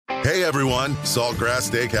Hey everyone, Saltgrass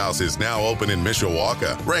Steakhouse is now open in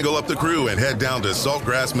Mishawaka. Wrangle up the crew and head down to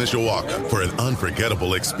Saltgrass Mishawaka for an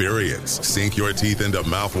unforgettable experience. Sink your teeth into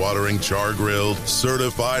mouth-watering char-grilled,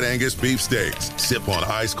 certified Angus beef steaks. Sip on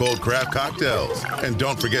ice-cold craft cocktails. And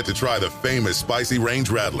don't forget to try the famous spicy range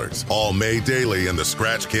rattlers, all made daily in the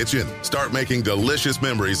Scratch Kitchen. Start making delicious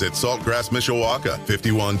memories at Saltgrass Mishawaka,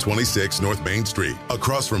 5126 North Main Street,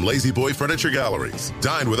 across from Lazy Boy Furniture Galleries.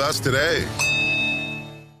 Dine with us today.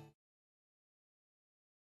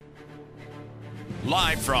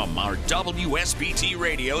 Live from our WSBT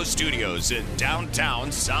radio studios in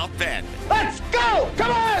downtown South Bend. Let's go!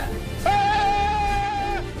 Come on!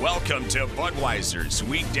 Ah! Welcome to Budweiser's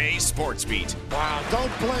Weekday Sports Beat. Wow,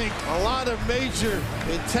 don't blink. A lot of major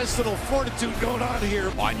intestinal fortitude going on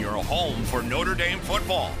here. On your home for Notre Dame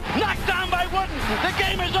football. Knocked down by Wooden. The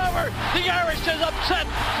game is over. The Irish has upset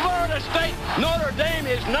Florida State. Notre Dame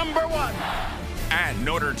is number one. And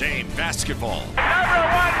Notre Dame basketball. Number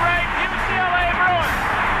one ranked UCLA Bruins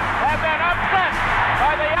have been upset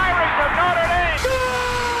by the Irish of Notre Dame.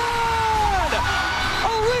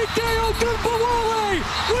 Arike Ogunbowale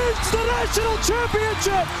wins the national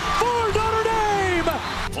championship for Notre Dame.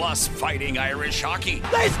 Plus Fighting Irish hockey.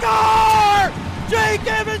 They score! Jake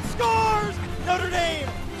Evans scores! Notre Dame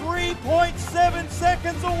 3.7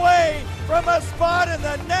 seconds away from a spot in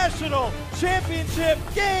the national championship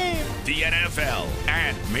game. The NFL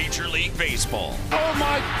and Major League Baseball. Oh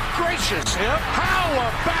my gracious! How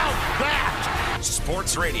about that?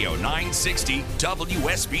 Sports Radio 960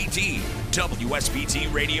 WSBT.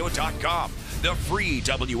 WSBTradio.com. The free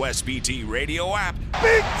WSBT radio app.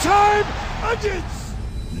 Big time onions!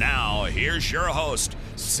 Now, here's your host,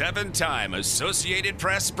 7-time Associated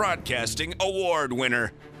Press Broadcasting Award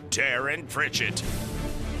winner, Darren Pritchett.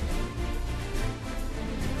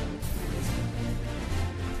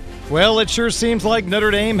 Well, it sure seems like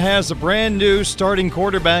Notre Dame has a brand new starting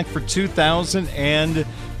quarterback for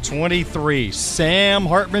 2023. Sam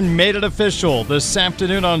Hartman made it official this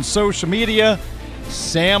afternoon on social media.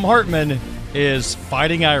 Sam Hartman is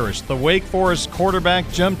Fighting Irish. The Wake Forest quarterback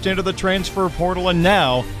jumped into the transfer portal and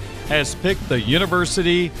now has picked the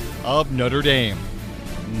University of Notre Dame.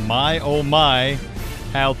 My, oh my,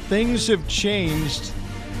 how things have changed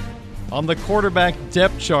on the quarterback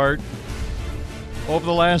depth chart over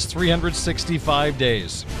the last 365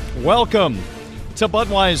 days. Welcome to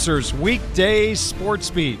Budweiser's Weekday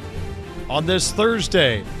Sports Beat on this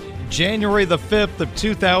Thursday, January the 5th of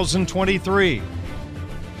 2023.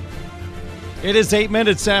 It is 8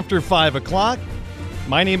 minutes after 5 o'clock.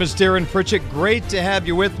 My name is Darren Pritchett. Great to have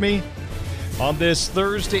you with me on this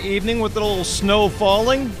Thursday evening with a little snow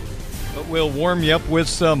falling, but we'll warm you up with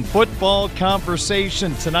some football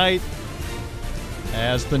conversation tonight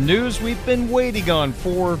as the news we've been waiting on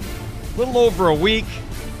for a little over a week,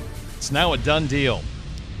 it's now a done deal.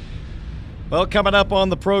 Well, coming up on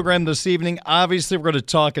the program this evening, obviously we're going to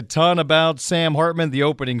talk a ton about Sam Hartman. The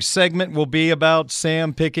opening segment will be about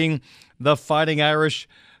Sam picking the Fighting Irish.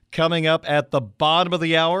 Coming up at the bottom of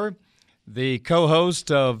the hour, the co-host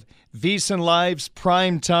of VSiN Live's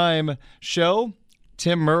primetime show,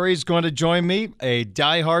 Tim Murray, is going to join me, a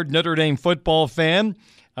diehard Notre Dame football fan.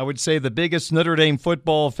 I would say the biggest Notre Dame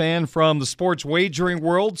football fan from the sports wagering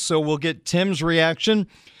world. So we'll get Tim's reaction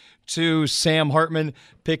to Sam Hartman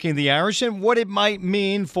picking the Irish and what it might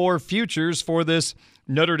mean for futures for this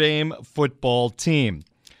Notre Dame football team.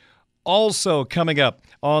 Also coming up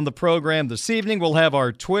on the program this evening, we'll have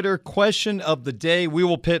our Twitter question of the day. We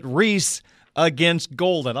will pit Reese against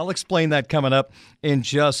Golden. I'll explain that coming up in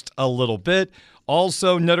just a little bit.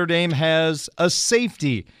 Also, Notre Dame has a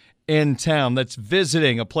safety in town that's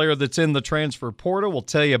visiting a player that's in the transfer portal. We'll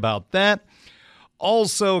tell you about that.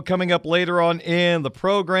 Also coming up later on in the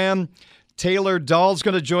program, Taylor Dahl's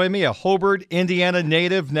going to join me, a Hobart, Indiana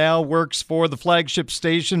native, now works for the flagship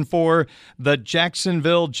station for the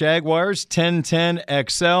Jacksonville Jaguars, 1010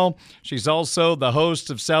 XL. She's also the host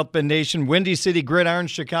of South Bend Nation, Windy City Gridiron,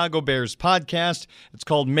 Chicago Bears podcast. It's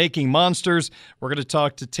called Making Monsters. We're going to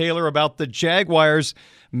talk to Taylor about the Jaguars'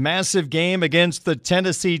 massive game against the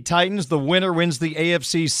Tennessee Titans. The winner wins the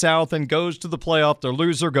AFC South and goes to the playoff. The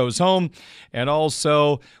loser goes home. And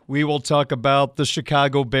also, we will talk about the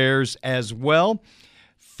Chicago Bears as well,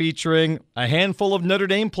 featuring a handful of Notre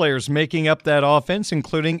Dame players making up that offense,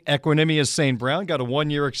 including Equanimeous St. Brown. Got a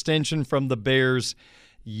one-year extension from the Bears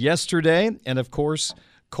yesterday. And, of course,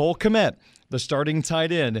 Cole Kmet, the starting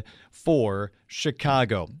tight end for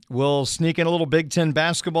Chicago. We'll sneak in a little Big Ten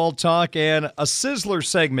basketball talk and a Sizzler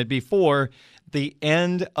segment before the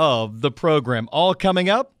end of the program. All coming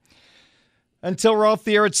up. Until we're off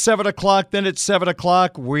the air at 7 o'clock. Then at 7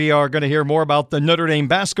 o'clock, we are going to hear more about the Notre Dame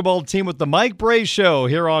basketball team with the Mike Brey Show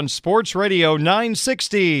here on Sports Radio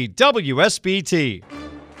 960 WSBT.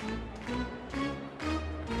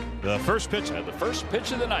 The first pitch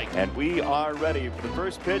of the night. And we are ready for the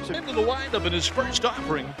first pitch. Into the windup in his first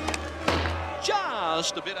offering.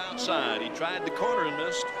 Just a bit outside. He tried the corner and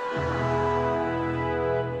missed.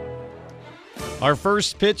 Our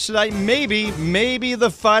first pitch tonight, maybe the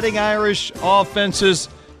Fighting Irish offense's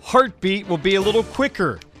heartbeat will be a little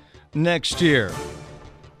quicker next year.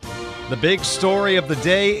 The big story of the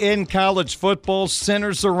day in college football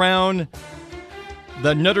centers around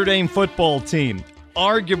the Notre Dame football team.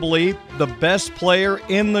 Arguably the best player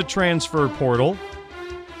in the transfer portal.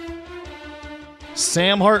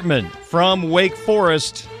 Sam Hartman from Wake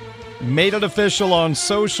Forest made it official on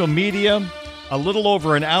social media a little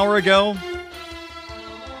over an hour ago.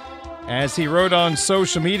 As he wrote on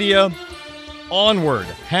social media, onward,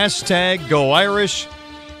 #GoIrish.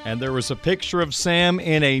 And there was a picture of Sam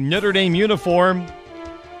in a Notre Dame uniform.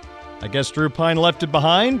 I guess Drew Pine left it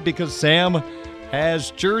behind because Sam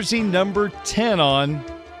has jersey number 10 on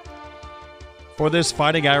for this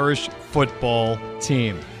Fighting Irish football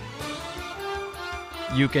team.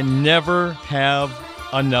 You can never have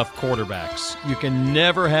enough quarterbacks. You can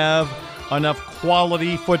never have enough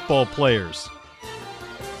quality football players.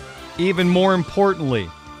 Even more importantly,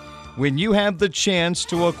 when you have the chance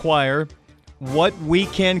to acquire what we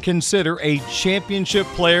can consider a championship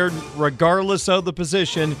player, regardless of the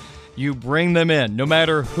position, you bring them in. No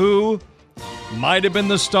matter who might have been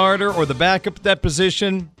the starter or the backup at that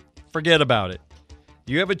position, forget about it.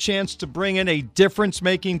 You have a chance to bring in a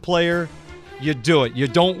difference-making player, you do it. You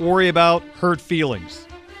don't worry about hurt feelings.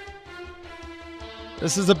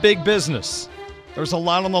 This is a big business. There's a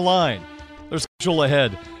lot on the line. There's schedule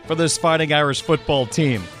ahead for this Fighting Irish football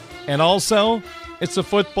team. And also, it's a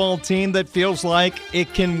football team that feels like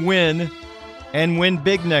it can win and win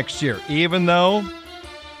big next year. Even though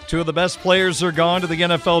two of the best players are gone to the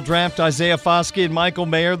NFL draft, Isaiah Foskey and Michael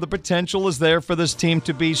Mayer, the potential is there for this team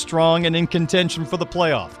to be strong and in contention for the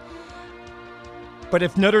playoff. But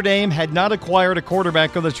if Notre Dame had not acquired a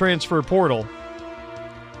quarterback on the transfer portal,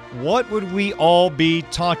 what would we all be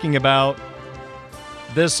talking about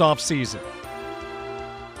this offseason?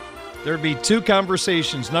 There'd be two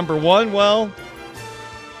conversations. Number one, well,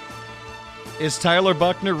 is Tyler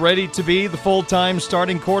Buchner ready to be the full-time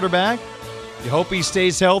starting quarterback? You hope he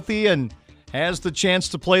stays healthy and has the chance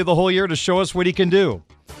to play the whole year to show us what he can do.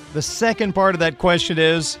 The second part of that question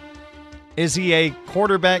is he a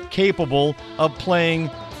quarterback capable of playing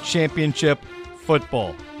championship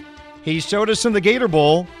football? He showed us in the Gator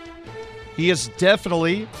Bowl he is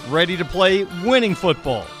definitely ready to play winning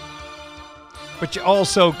football. But you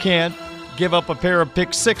also can't give up a pair of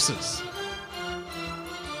pick sixes.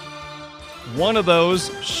 One of those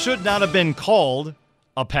should not have been called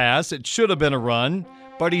a pass. It should have been a run,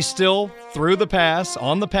 but he still threw the pass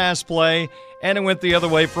on the pass play, and it went the other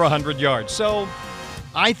way for 100 yards. So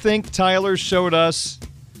I think Tyler showed us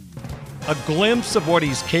a glimpse of what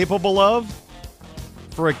he's capable of.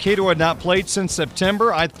 For a kid who had not played since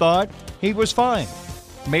September, I thought he was fine.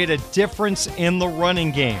 Made a difference in the running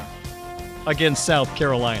game against South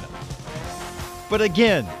Carolina. But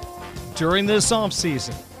again, during this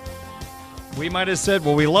offseason, we might have said,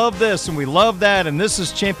 well, we love this and we love that, and this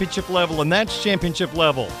is championship level and that's championship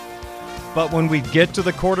level. But when we get to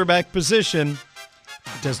the quarterback position,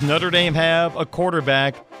 does Notre Dame have a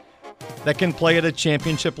quarterback that can play at a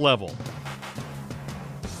championship level?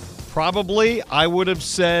 Probably, I would have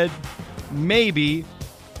said maybe,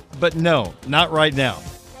 but no, not right now.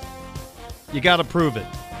 You got to prove it.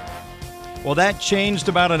 Well, that changed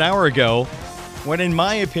about an hour ago when, in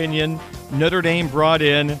my opinion, Notre Dame brought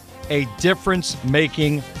in a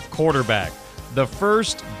difference-making quarterback. The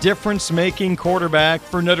first difference-making quarterback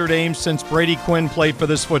for Notre Dame since Brady Quinn played for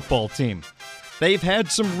this football team. They've had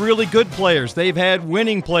some really good players. They've had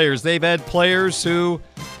winning players. They've had players who,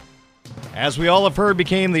 as we all have heard,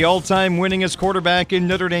 became the all-time winningest quarterback in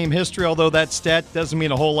Notre Dame history, although that stat doesn't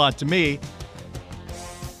mean a whole lot to me.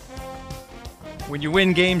 When you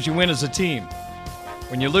win games, you win as a team.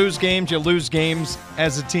 When you lose games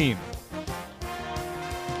as a team.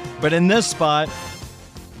 But in this spot,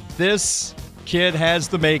 this kid has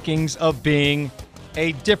the makings of being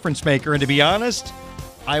a difference maker. And to be honest,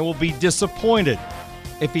 I will be disappointed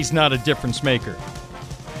if he's not a difference maker.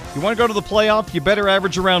 You want to go to the playoff, you better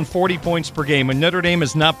average around 40 points per game, and Notre Dame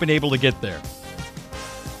has not been able to get there.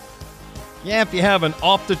 Yeah, if you have an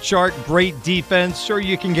off-the-chart great defense, sure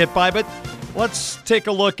you can get by, but let's take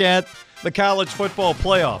a look at the college football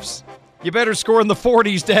playoffs. You better score in the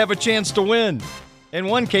 40s to have a chance to win. In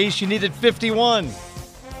one case, you needed 51.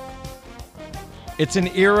 It's an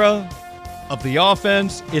era of the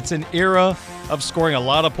offense. It's an era of scoring a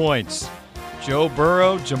lot of points. Joe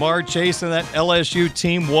Burrow, Jamar Chase, and that LSU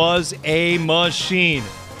team was a machine.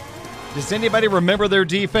 Does anybody remember their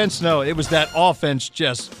defense? No, it was that offense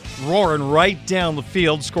just roaring right down the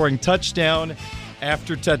field, scoring touchdown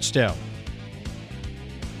after touchdown.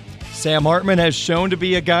 Sam Hartman has shown to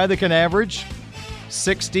be a guy that can average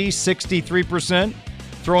 63%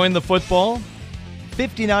 throwing the football.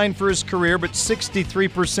 59 for his career, but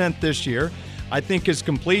 63% this year. I think his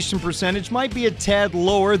completion percentage might be a tad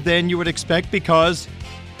lower than you would expect because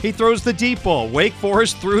he throws the deep ball. Wake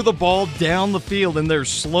Forest threw the ball down the field in their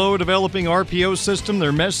slow developing RPO system,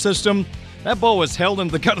 their mesh system. That ball was held in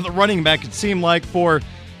the gut of the running back, it seemed like, for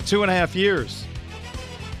 2.5 years.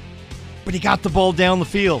 But he got the ball down the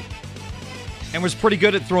field and was pretty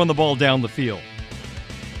good at throwing the ball down the field.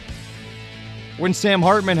 When Sam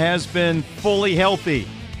Hartman has been fully healthy,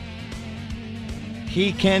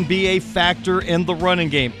 he can be a factor in the running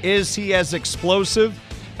game. Is he as explosive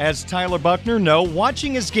as Tyler Buchner? No.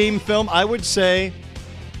 Watching his game film, I would say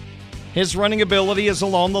his running ability is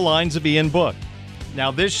along the lines of Ian Book. Now,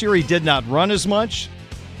 this year he did not run as much.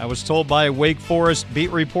 I was told by a Wake Forest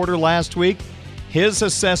beat reporter last week, his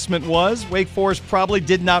assessment was Wake Forest probably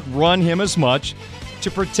did not run him as much to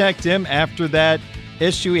protect him after that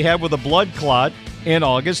issue he had with a blood clot in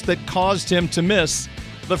August that caused him to miss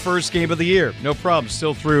the first game of the year. No problem.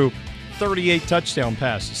 Still threw 38 touchdown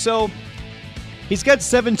passes. So he's got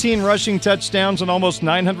 17 rushing touchdowns and almost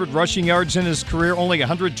 900 rushing yards in his career, only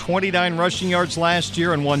 129 rushing yards last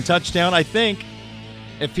year and 1 touchdown. I think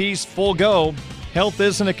if he's full go, health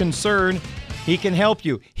isn't a concern. He can help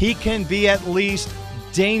you. He can be at least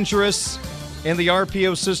dangerous in the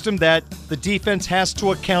RPO system that the defense has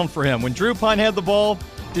to account for him. When Drew Pine had the ball,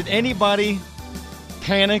 did anybody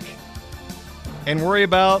panic and worry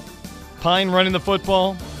about Pine running the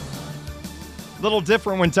football? A little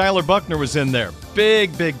different when Tyler Buchner was in there.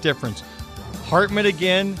 Big, big difference. Hartman,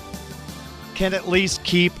 again, can at least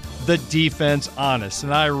keep the defense honest,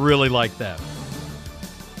 and I really like that.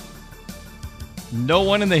 No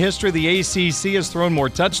one in the history of the ACC has thrown more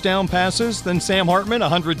touchdown passes than Sam Hartman,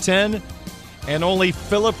 110, and only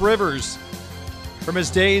Phillip Rivers from his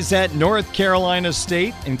days at North Carolina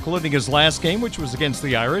State, including his last game, which was against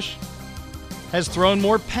the Irish, has thrown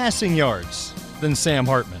more passing yards than Sam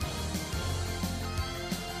Hartman.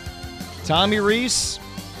 Tommy Rees,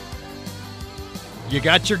 you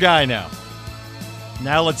got your guy now.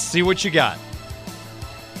 Now let's see what you got.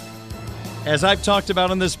 As I've talked about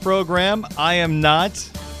on this program, I am not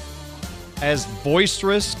as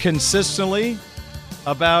boisterous consistently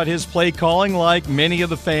about his play calling like many of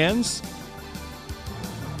the fans.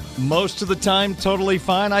 Most of the time, totally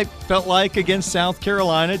fine. I felt like against South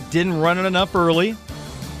Carolina, didn't run it enough early,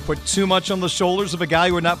 put too much on the shoulders of a guy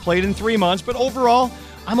who had not played in 3 months. But overall,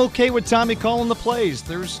 I'm okay with Tommy calling the plays.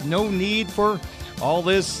 There's no need for all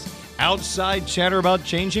this outside chatter about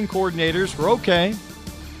changing coordinators. We're okay.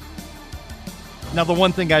 Now, the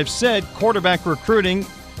one thing I've said, quarterback recruiting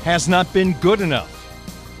has not been good enough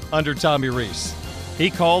under Tommy Rees. He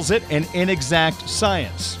calls it an inexact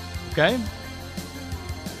science, okay?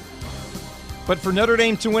 But for Notre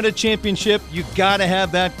Dame to win a championship, you got to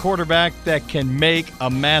have that quarterback that can make a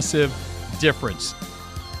massive difference.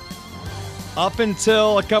 Up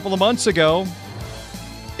until a couple of months ago,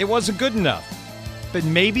 it wasn't good enough. But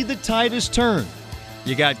maybe the tide has turned.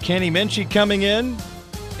 You got Kenny Minchey coming in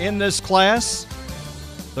this class.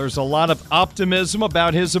 There's a lot of optimism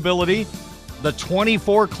about his ability. The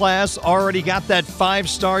 24 class already got that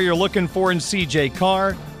 5-star you're looking for in C.J.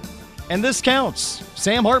 Carr. And this counts.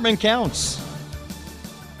 Sam Hartman counts.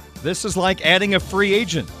 This is like adding a free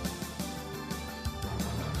agent.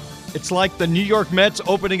 It's like the New York Mets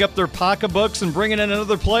opening up their pocketbooks and bringing in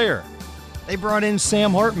another player. They brought in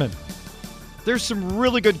Sam Hartman. There's some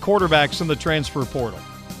really good quarterbacks in the transfer portal.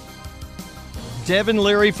 Devin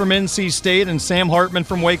Leary from NC State and Sam Hartman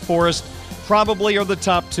from Wake Forest probably are the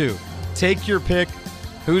top two. Take your pick.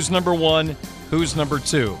 Who's number 1? Who's number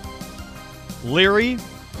 2? Leary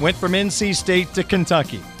went from NC State to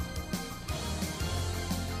Kentucky.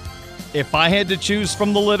 If I had to choose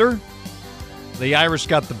from the litter, the Irish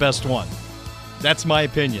got the best one. That's my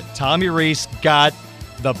opinion. Tommy Rees got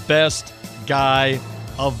the best guy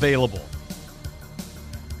available.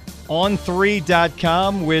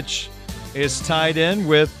 On3.com, which is tied in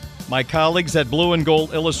with my colleagues at Blue and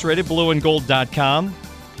Gold Illustrated, blueandgold.com.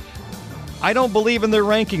 I don't believe in their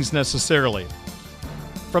rankings necessarily.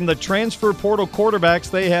 From the transfer portal quarterbacks,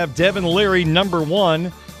 they have Devin Leary number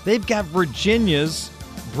 1, They've got Virginia's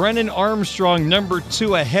Brennan Armstrong, number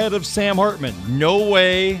 2, ahead of Sam Hartman. No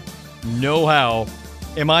way, no how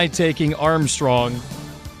am I taking Armstrong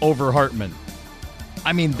over Hartman.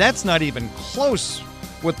 I mean, that's not even close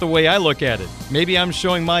with the way I look at it. Maybe I'm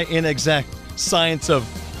showing my inexact science of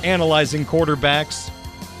analyzing quarterbacks,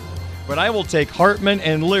 but I will take Hartman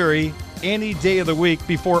and Leary any day of the week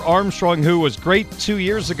before Armstrong, who was great 2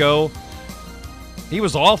 years ago. He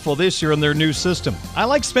was awful this year in their new system. I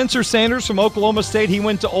like Spencer Sanders from Oklahoma State. He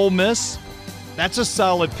went to Ole Miss. That's a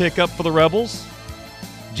solid pickup for the Rebels.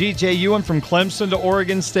 G.J. Ewan from Clemson to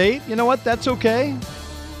Oregon State. You know what? That's okay.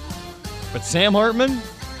 But Sam Hartman,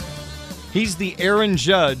 he's the Aaron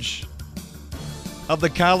Judge of the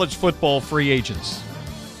college football free agents.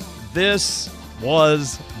 This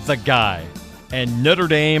was the guy. And Notre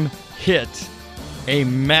Dame hit a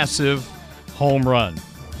massive home run.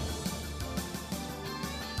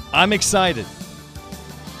 I'm excited.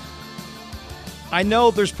 I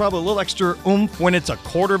know there's probably a little extra oomph when it's a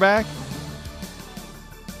quarterback,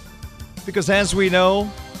 because as we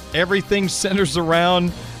know, everything centers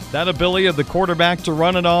around that ability of the quarterback to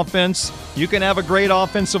run an offense. You can have a great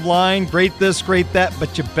offensive line, great this, great that,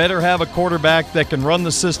 but you better have a quarterback that can run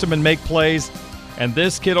the system and make plays. And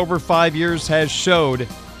this kid over 5 years has showed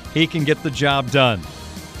he can get the job done.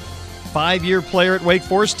 5-year player at Wake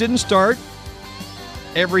Forest, didn't start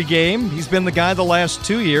every game. He's been the guy the last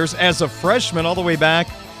 2 years as a freshman all the way back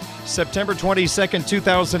September 22nd,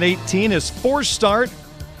 2018. His 4th start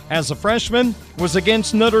as a freshman was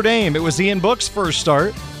against Notre Dame. It was Ian Book's first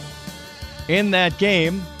start. In that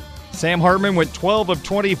game, Sam Hartman went 12 of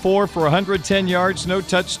 24 for 110 yards, no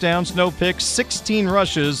touchdowns, no picks, 16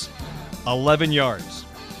 rushes, 11 yards.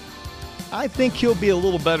 I think he'll be a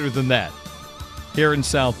little better than that here in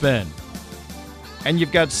South Bend. And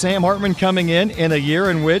you've got Sam Hartman coming in a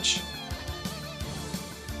year in which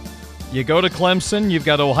you go to Clemson, you've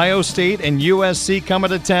got Ohio State and USC coming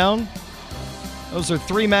to town. Those are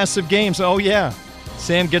 3 massive games. Oh, yeah.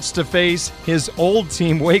 Sam gets to face his old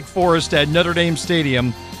team, Wake Forest, at Notre Dame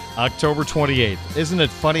Stadium, October 28th. Isn't it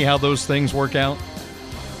funny how those things work out?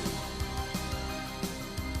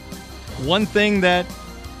 One thing that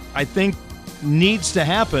I think needs to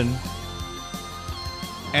happen,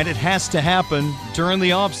 and it has to happen during the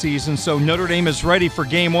offseason, so Notre Dame is ready for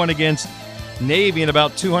Game 1 against Navy in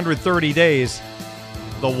about 230 days.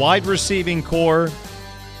 The wide receiving core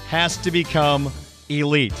has to become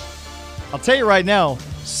elite. I'll tell you right now,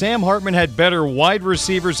 Sam Hartman had better wide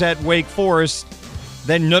receivers at Wake Forest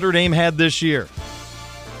than Notre Dame had this year.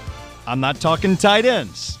 I'm not talking tight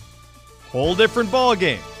ends. Whole different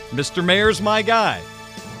ballgame. Mr. Mayer's my guy.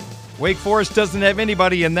 Wake Forest doesn't have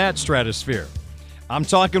anybody in that stratosphere. I'm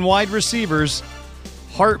talking wide receivers.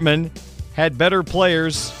 Hartman had better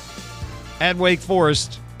players at Wake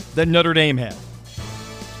Forest than Notre Dame had.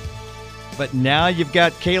 But now you've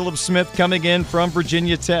got Caleb Smith coming in from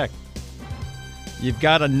Virginia Tech. You've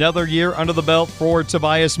got another year under the belt for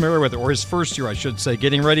Tobias Merriweather, or his first year, I should say,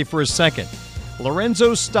 getting ready for his second.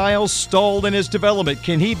 Lorenzo Styles stalled in his development.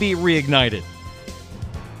 Can he be reignited?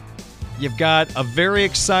 You've got a very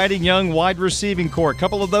exciting young wide receiving core. A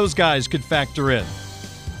couple of those guys could factor in.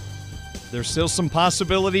 There's still some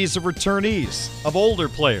possibilities of returnees, of older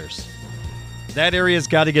players. That area's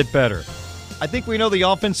got to get better. I think we know the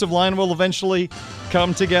offensive line will eventually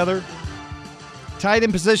come together. Tight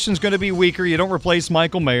end position is going to be weaker. You don't replace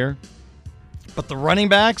Michael Mayer. But the running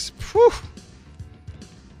backs, whew.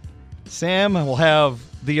 Sam will have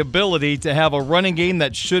the ability to have a running game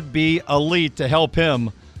that should be elite to help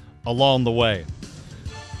him along the way.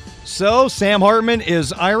 So Sam Hartman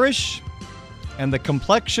is Irish, and the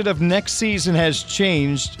complexion of next season has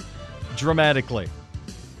changed dramatically.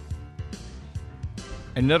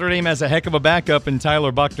 And Notre Dame has a heck of a backup in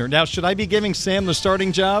Tyler Buckner. Now, should I be giving Sam the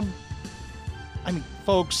starting job? I mean,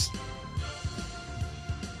 folks,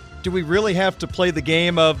 do we really have to play the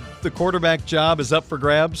game of the quarterback job is up for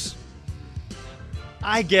grabs?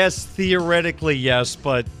 I guess theoretically, yes,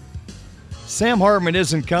 but Sam Hartman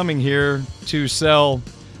isn't coming here to sell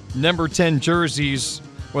number 10 jerseys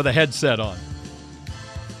with a headset on.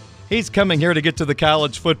 He's coming here to get to the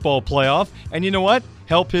college football playoff, and you know what?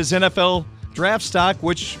 Help his NFL draft stock,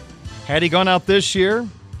 which, had he gone out this year,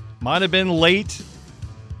 might have been late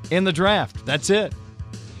in the draft. That's it.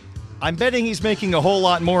 I'm betting he's making a whole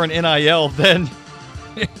lot more in NIL than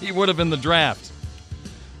he would have in the draft.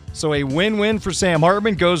 So a win-win for Sam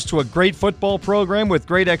Hartman, goes to a great football program with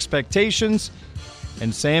great expectations,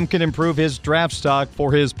 and Sam can improve his draft stock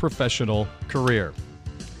for his professional career.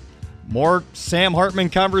 More Sam Hartman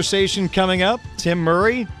conversation coming up. Tim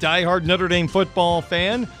Murray, diehard Notre Dame football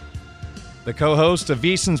fan, the co-host of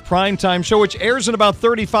VSiN's Primetime Show, which airs in about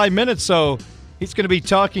 35 minutes, so he's going to be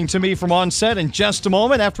talking to me from on set in just a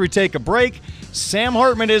moment after we take a break. Sam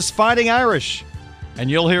Hartman is Fighting Irish, and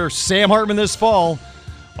you'll hear Sam Hartman this fall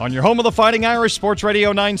on your home of the Fighting Irish, Sports Radio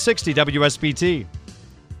 960 WSBT.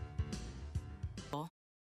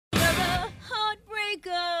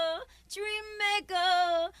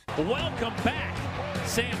 Welcome back,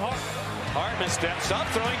 Sam Hartman. Hartman steps up,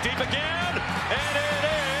 throwing deep again, and it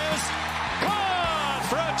is gone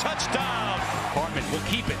for a touchdown. Hartman will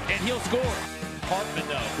keep it, and he'll score. Hartman,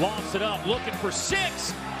 though, lofts it up, looking for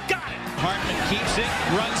 6. Got it. Hartman keeps it,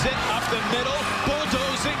 runs it up the middle,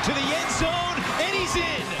 bulldozing to the end zone, and he's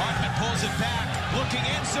in. Hartman pulls it back, looking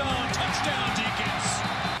end zone, touchdown, Deacons.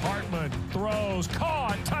 Hartman throws,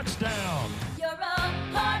 caught, touchdown. You're a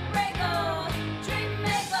heartbreaker, dream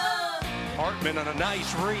maker. Hartman on a nice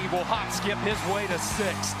read will hop skip his way to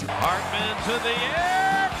 6th. Hartman to the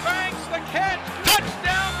air, banks the catch,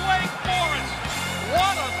 touchdown Wake Forest.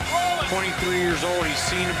 What a throw! 23 years old, he's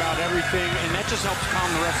seen about everything, and that just helps calm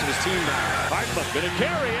the rest of his team down. Hartman going to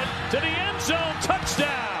carry it to the end zone,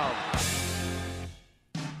 touchdown.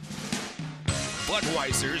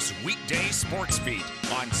 Budweiser's weekday sports beat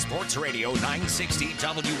on Sports Radio 960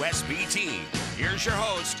 WSBT. Here's your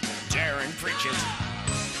host, Darren Pritchett.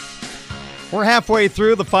 We're halfway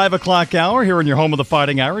through the 5 o'clock hour here in your home of the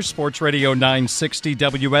Fighting Irish, Sports Radio 960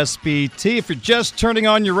 WSBT. If you're just turning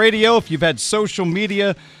on your radio, if you've had social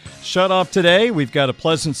media shut off today, we've got a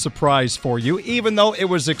pleasant surprise for you. Even though it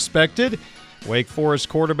was expected, Wake Forest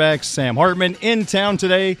quarterback Sam Hartman in town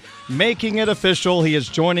today, making it official. He is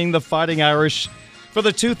joining the Fighting Irish for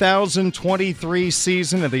the 2023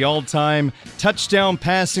 season and the all-time touchdown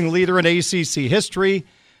passing leader in ACC history.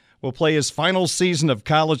 Will play his final season of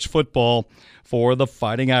college football for the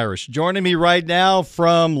Fighting Irish. Joining me right now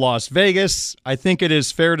from Las Vegas, I think it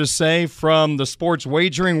is fair to say from the sports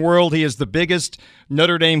wagering world, he is the biggest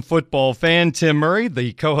Notre Dame football fan. Tim Murray,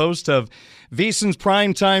 the co-host of VSiN's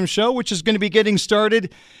Primetime Show, which is going to be getting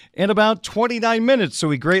started in about 29 minutes. So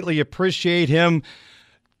we greatly appreciate him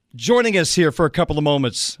joining us here for a couple of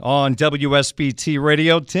moments on WSBT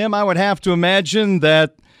Radio. Tim, I would have to imagine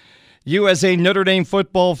that you, as a Notre Dame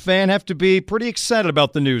football fan, have to be pretty excited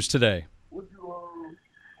about the news today.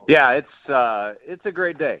 Yeah, it's a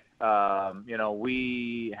great day.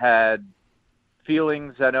 We had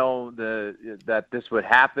feelings. I know that this would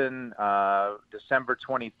happen December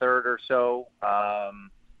 23rd or so.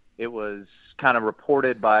 It was kind of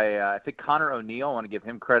reported by I think Connor O'Neill. I want to give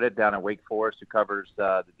him credit down at Wake Forest, who covers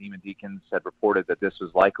the Demon Deacons, had reported that this was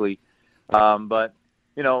likely, but.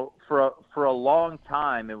 For a long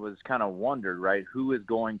time, it was kind of wondered, right, who is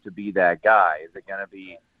going to be that guy? Is it going to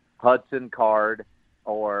be Hudson Card,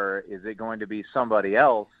 or is it going to be somebody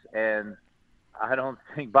else? And I don't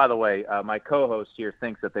think, by the way, my co-host here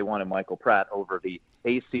thinks that they wanted Michael Pratt over the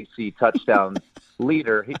ACC touchdown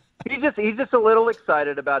leader. He's just a little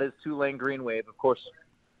excited about his Tulane Green Wave. Of course,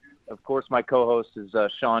 my co-host is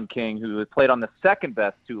Sean King, who played on the second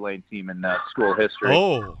best Tulane team in school history.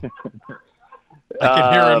 Oh. I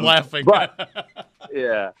can hear him laughing.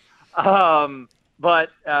 Yeah. But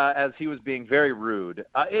as he was being very rude,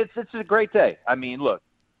 it's a great day. I mean, look,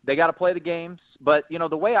 they got to play the games. But,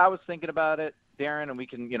 the way I was thinking about it, Darren, and we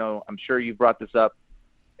can, I'm sure you brought this up,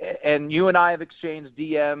 and you and I have exchanged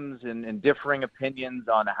DMs and differing opinions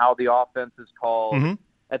on how the offense is called. Mm-hmm.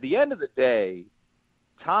 At the end of the day,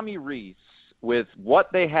 Tommy Rees, with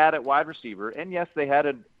what they had at wide receiver, and yes, they had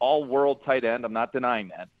an all-world tight end. I'm not denying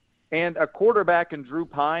that. And a quarterback in Drew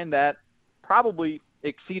Pine that probably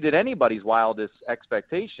exceeded anybody's wildest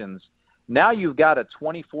expectations. Now you've got a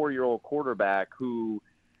 24-year-old quarterback who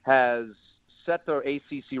has set the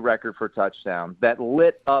ACC record for touchdowns, that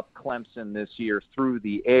lit up Clemson this year through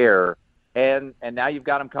the air, and now you've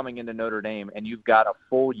got him coming into Notre Dame, and you've got a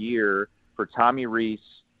full year for Tommy Rees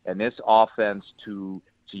and this offense to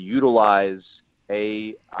utilize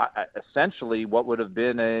essentially what would have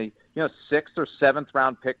been a 6th or 7th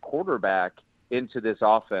round pick quarterback into this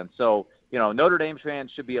offense. So Notre Dame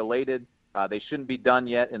fans should be elated. They shouldn't be done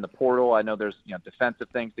yet in the portal. I know there's defensive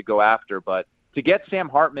things to go after, but to get Sam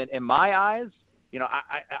Hartman, in my eyes,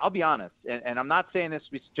 I'll be honest, and I'm not saying this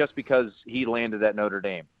just because he landed at Notre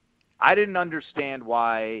Dame. I didn't understand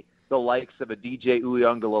why the likes of a DJ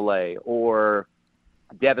Uiagalelei or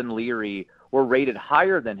Devin Leary were rated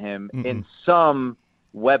higher than him in some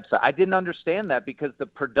website. I didn't understand that because the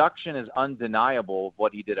production is undeniable of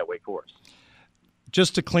what he did at Wake Forest.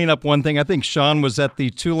 Just to clean up one thing, I think Sean was at the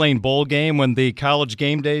Tulane Bowl game when the College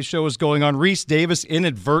Game Day show was going on. Reese Davis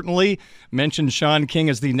inadvertently mentioned Sean King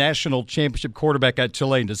as the national championship quarterback at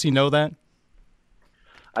Tulane. Does he know that?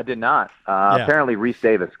 I did not. Apparently, Reese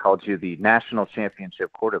Davis called you the national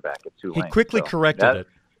championship quarterback at Tulane. He quickly corrected it.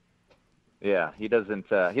 Yeah, he doesn't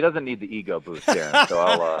need the ego boost, Darren. So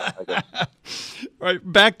I guess. Right,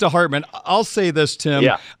 back to Hartman. I'll say this, Tim.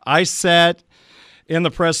 Yeah. I sat in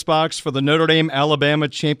the press box for the Notre Dame-Alabama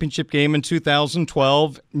championship game in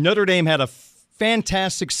 2012. Notre Dame had a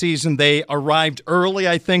fantastic season. They arrived early,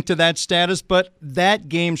 I think, to that status, but that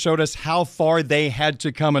game showed us how far they had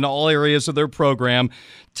to come in all areas of their program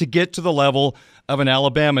to get to the level of an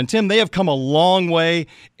Alabama. And Tim, they have come a long way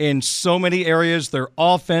in so many areas. Their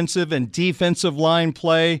offensive and defensive line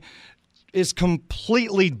play is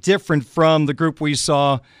completely different from the group we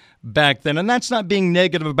saw back then. And that's not being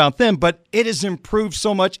negative about them, but it has improved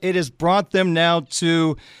so much. It has brought them now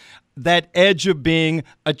to that edge of being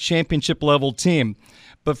a championship level team.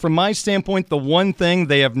 But from my standpoint, the one thing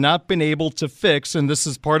they have not been able to fix, and this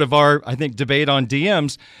is part of our, I think, debate on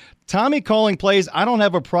DMs, Tommy calling plays, I don't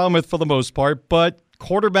have a problem with for the most part, but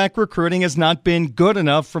quarterback recruiting has not been good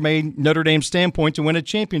enough from a Notre Dame standpoint to win a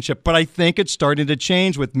championship. But I think it's starting to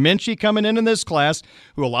change with Minchie coming in this class,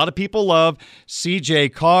 who a lot of people love,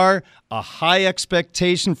 CJ Carr, a high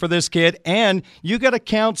expectation for this kid, and you got to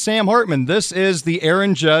count Sam Hartman. This is the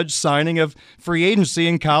Aaron Judge signing of free agency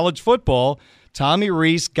in college football. Tommy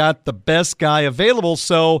Rees got the best guy available,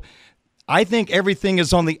 so I think everything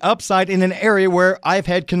is on the upside in an area where I've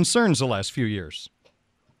had concerns the last few years.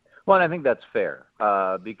 Well, and I think that's fair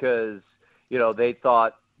because, they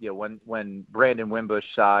thought, when Brandon Wimbush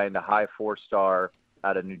signed a high 4-star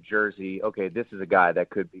out of New Jersey, okay, this is a guy that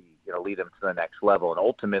could be, lead them to the next level. And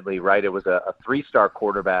ultimately, right, it was a 3-star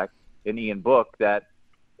quarterback in Ian Book that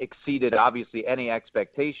exceeded, obviously, any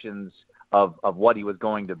expectations of what he was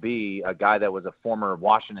going to be, a guy that was a former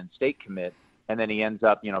Washington State commit. And then he ends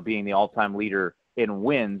up, being the all-time leader in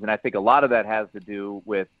wins. And I think a lot of that has to do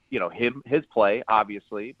with, his play,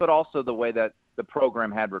 obviously, but also the way that the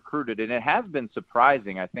program had recruited. And it has been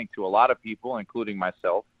surprising, I think, to a lot of people, including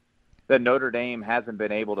myself, that Notre Dame hasn't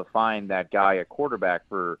been able to find that guy a quarterback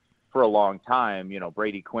for a long time.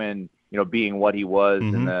 Brady Quinn, being what he was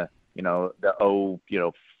in the,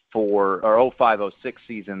 the 04 or 05, 06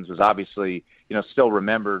 seasons was obviously, still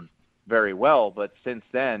remembered very well. But since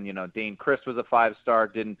then, Dane Christ was a 5-star,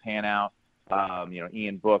 didn't pan out.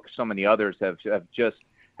 Ian Book, so many others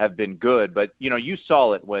have been good. But, you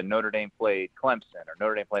saw it when Notre Dame played Clemson or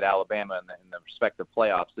Notre Dame played Alabama in the respective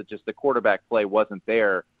playoffs, that just the quarterback play wasn't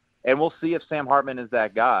there. And we'll see if Sam Hartman is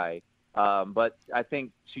that guy. But I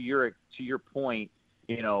think to your point,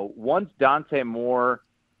 once Dante Moore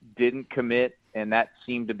didn't commit, and that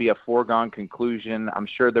seemed to be a foregone conclusion, I'm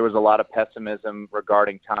sure there was a lot of pessimism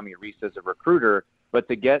regarding Tommy Rees as a recruiter. But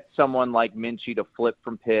to get someone like Minchie to flip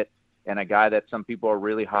from Pitt, and a guy that some people are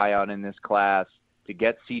really high on in this class, to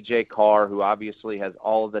get CJ Carr, who obviously has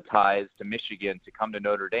all of the ties to Michigan, to come to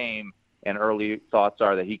Notre Dame, and early thoughts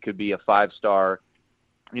are that he could be a 5-star,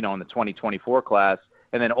 in the 2024 class.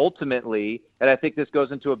 And then ultimately, and I think this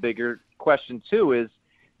goes into a bigger question too, is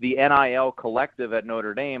the NIL collective at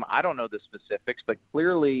Notre Dame. I don't know the specifics, but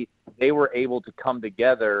clearly they were able to come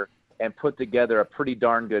together and put together a pretty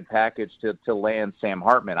darn good package to land Sam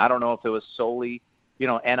Hartman. I don't know if it was solely,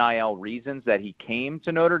 NIL reasons that he came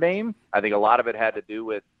to Notre Dame. I think a lot of it had to do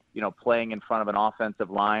with, playing in front of an offensive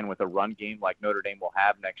line with a run game like Notre Dame will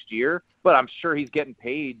have next year. But I'm sure he's getting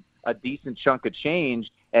paid a decent chunk of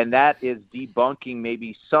change, and that is debunking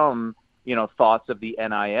maybe some, thoughts of the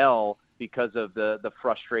NIL because of the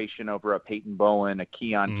frustration over a Peyton Bowen, a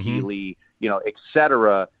Keon Keeley, et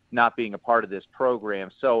cetera, not being a part of this program.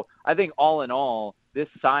 So I think all in all, this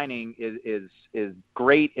signing is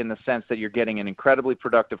great in the sense that you're getting an incredibly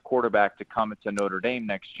productive quarterback to come into Notre Dame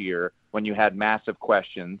next year when you had massive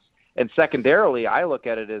questions. And secondarily, I look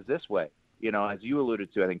at it as this way. As you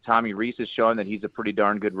alluded to, I think Tommy Rees has shown that he's a pretty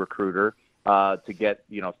darn good recruiter to get,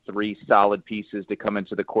 3 solid pieces to come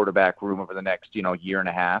into the quarterback room over the next, year and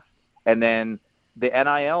a half. And then the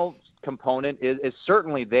NIL component is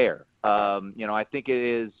certainly there. I think it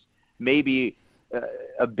is maybe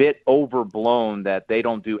a bit overblown that they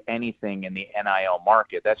don't do anything in the NIL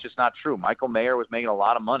market. That's just not true. Michael Mayer was making a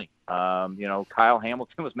lot of money. Kyle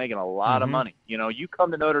Hamilton was making a lot of money. You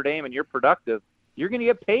come to Notre Dame and you're productive, you're going to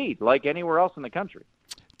get paid like anywhere else in the country.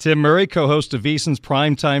 Tim Murray, co-host of VSiN's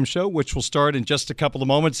Primetime Show, which will start in just a couple of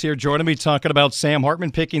moments here, joining me talking about Sam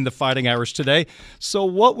Hartman picking the Fighting Irish today. So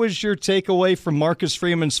what was your takeaway from Marcus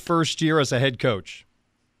Freeman's first year as a head coach?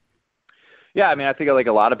 Yeah, I mean, I think like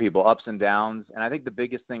a lot of people, ups and downs. And I think the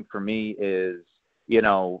biggest thing for me is,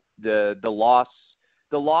 the loss.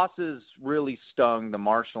 The losses really stung. The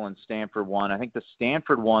Marshall and Stanford one. I think the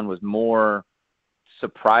Stanford one was more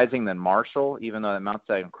surprising than Marshall, even though that might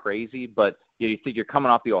sound crazy. But you think you're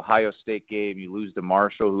coming off the Ohio State game, you lose to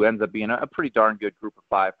Marshall, who ends up being a pretty darn good Group of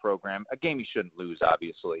 5 program, a game you shouldn't lose,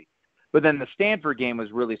 obviously. But then the Stanford game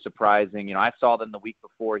was really surprising. I saw them the week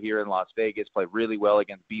before here in Las Vegas play really well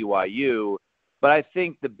against BYU. But I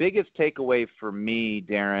think the biggest takeaway for me,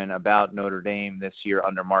 Darren, about Notre Dame this year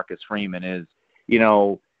under Marcus Freeman is,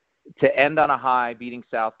 to end on a high, beating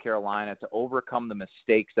South Carolina, to overcome the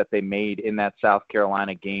mistakes that they made in that South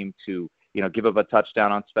Carolina game, to give up a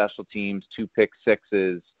touchdown on special teams, 2 pick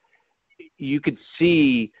sixes. You could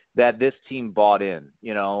see that this team bought in,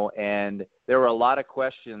 and there were a lot of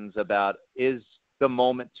questions about, is the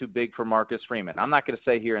moment too big for Marcus Freeman? I'm not going to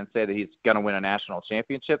sit here and say that he's going to win a national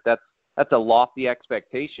championship. That's a lofty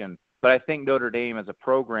expectation, but I think Notre Dame as a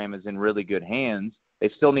program is in really good hands. They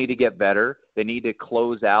still need to get better. They need to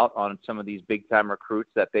close out on some of these big-time recruits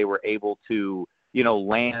that they were able to,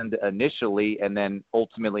 land initially and then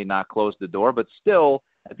ultimately not close the door. But still,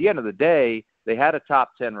 at the end of the day, they had a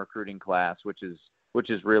top 10 recruiting class, which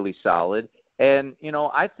is really solid. And,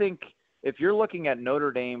 I think if you're looking at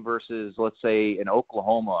Notre Dame versus, let's say, an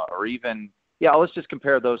Oklahoma, or even, let's just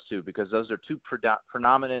compare those two, because those are two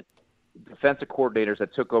predominant defensive coordinators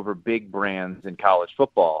that took over big brands in college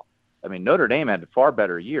football. I mean, Notre Dame had a far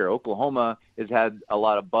better year. Oklahoma has had a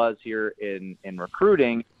lot of buzz here in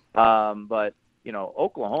recruiting, but,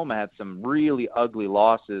 Oklahoma had some really ugly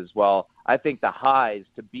losses, while I think the highs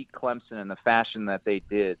to beat Clemson in the fashion that they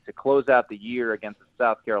did, to close out the year against the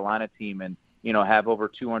South Carolina team and, have over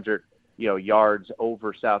 200, yards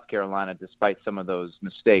over South Carolina despite some of those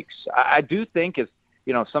mistakes. I do think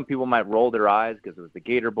some people might roll their eyes because it was the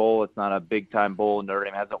Gator Bowl. It's not a big-time bowl. Notre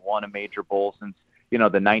Dame hasn't won a major bowl since,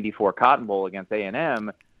 the 94 Cotton Bowl against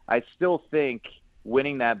A&M. I still think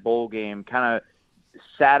winning that bowl game kind of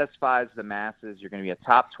satisfies the masses. You're going to be a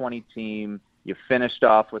top 20 team. You finished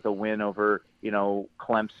off with a win over,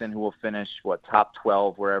 Clemson, who will finish, top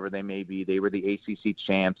 12, wherever they may be. They were the ACC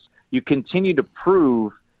champs. You continue to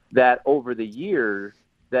prove that over the years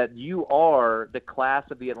that you are the class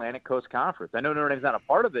of the Atlantic Coast Conference. I know Notre Dame's not a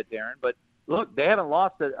part of it, Darren, but look, they haven't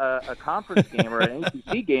lost a conference game or an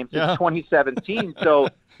ACC game since 2017. So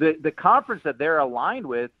the conference that they're aligned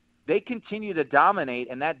with, they continue to dominate,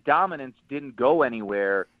 and that dominance didn't go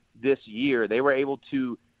anywhere this year. They were able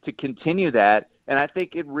to continue that, and I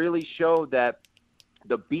think it really showed that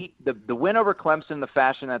the win over Clemson, the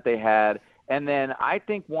fashion that they had, and then I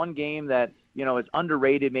think one game that is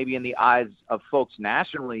underrated maybe in the eyes of folks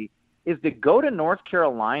nationally is to go to North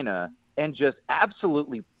Carolina and just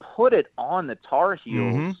absolutely put it on the Tar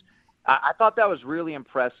Heels. Mm-hmm. I thought that was really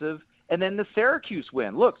impressive. And then the Syracuse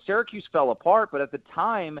win. Look, Syracuse fell apart, but at the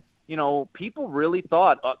time, people really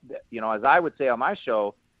thought, as I would say on my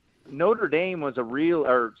show, Notre Dame was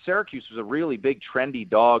Syracuse was a really big trendy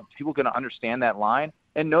dog. People going to understand that line.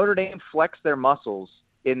 And Notre Dame flexed their muscles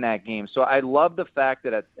in that game. So I love the fact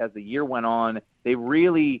that as the year went on, they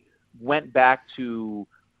really went back to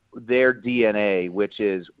their DNA, which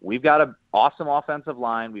is, we've got an awesome offensive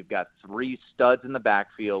line. We've got 3 studs in the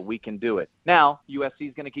backfield. We can do it. Now, USC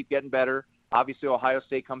is going to keep getting better. Obviously, Ohio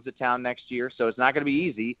State comes to town next year, so it's not going to be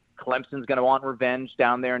easy. Clemson's going to want revenge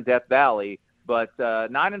down there in Death Valley. But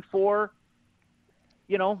 9-4,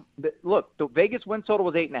 look, the Vegas win total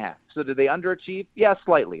was 8.5. So did they underachieve? Yeah,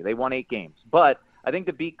 slightly. They won 8 games. But I think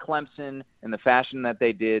to beat Clemson in the fashion that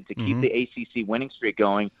they did, to keep the ACC winning streak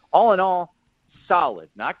going, all in all, solid.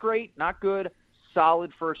 Not great, not good,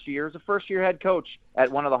 solid first year. As a first-year head coach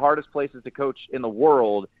at one of the hardest places to coach in the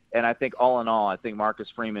world, and I think all in all, I think Marcus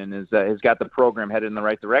Freeman has got the program headed in the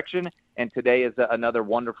right direction, and today is another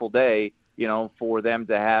wonderful day, for them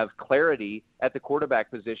to have clarity at the quarterback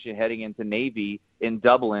position heading into Navy in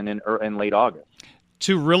Dublin in late August.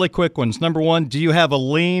 2 really quick ones. Number 1, do you have a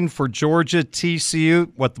lean for Georgia,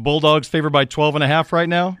 TCU? What, the Bulldogs favored by 12.5 right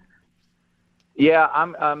now? Yeah,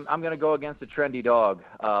 I'm going to go against the trendy dog.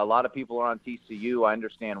 A lot of people are on TCU. I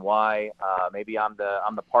understand why. Maybe I'm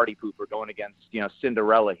the party pooper going against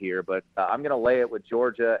Cinderella here, but I'm going to lay it with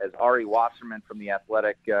Georgia, as Ari Wasserman from The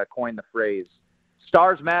Athletic coined the phrase.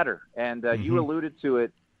 Stars matter, and you alluded to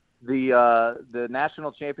it. The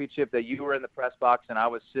national championship that you were in the press box and I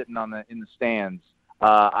was sitting in the stands.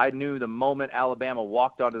 I knew the moment Alabama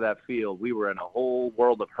walked onto that field, we were in a whole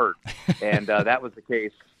world of hurt, and that was the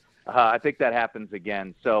case. I think that happens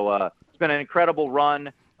again. So it's been an incredible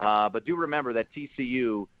run, but do remember that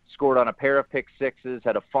TCU scored on a pair of pick sixes,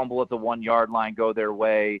 had a fumble at the 1-yard line go their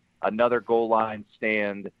way, another goal line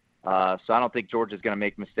stand. So I don't think Georgia's going to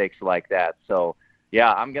make mistakes like that. So,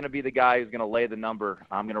 yeah, I'm going to be the guy who's going to lay the number.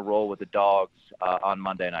 I'm going to roll with the dogs on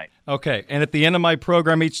Monday night. Okay, and at the end of my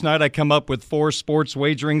program each night, I come up with 4 sports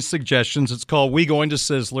wagering suggestions. It's called We Going to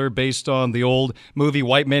Sizzler, based on the old movie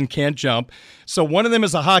White Men Can't Jump. So one of them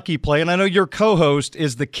is a hockey play, and I know your co-host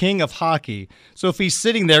is the king of hockey. So if he's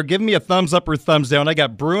sitting there, give me a thumbs up or thumbs down. I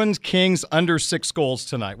got Bruins Kings under 6 goals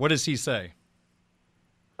tonight. What does he say?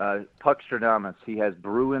 Puckstradamus, he has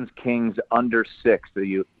Bruins Kings under 6. Are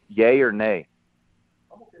you yay or nay?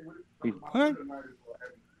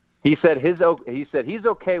 He said he's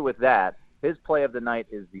okay with that. His play of the night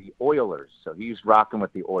is the Oilers, so he's rocking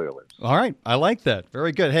with the Oilers. All right, I like that.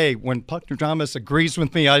 Very good. Hey, when Puckstradamus agrees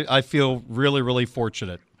with me, I feel really, really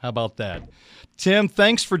fortunate. How about that? Tim,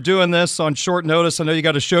 thanks for doing this on short notice. I know you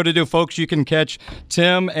got a show to do, folks. You can catch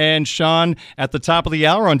Tim and Sean at the top of the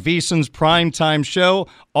hour on VSiN's Primetime Show.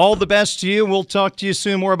 All the best to you. We'll talk to you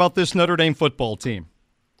soon more about this Notre Dame football team.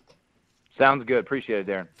 Sounds good. Appreciate it,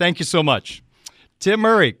 Darren. Thank you so much. Tim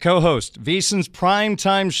Murray, co-host, VSiN's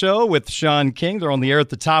Primetime Show with Sean King. They're on the air at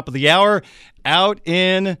the top of the hour out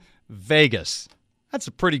in Vegas. That's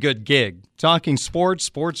a pretty good gig. Talking sports,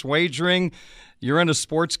 sports wagering. You're in a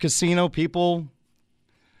sports casino, people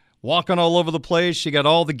walking all over the place. You got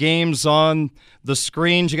all the games on the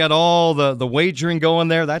screens. You got all the wagering going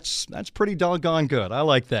there. That's pretty doggone good. I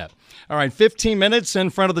like that. All right, 15 minutes in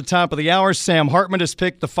front of the top of the hour. Sam Hartman has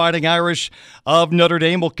picked the Fighting Irish of Notre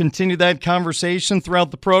Dame. We'll continue that conversation throughout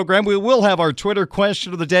the program. We will have our Twitter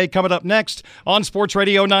question of the day coming up next on Sports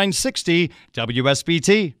Radio 960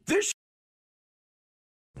 WSBT.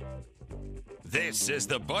 This is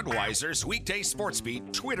the Budweiser's Weekday Sports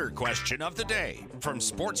Beat Twitter question of the day from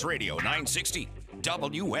Sports Radio 960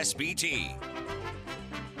 WSBT.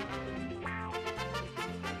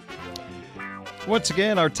 Once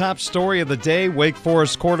again, our top story of the day, Wake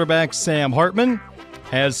Forest quarterback Sam Hartman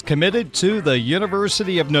has committed to the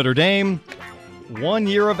University of Notre Dame. 1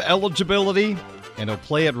 year of eligibility, and he'll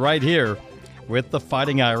play it right here with the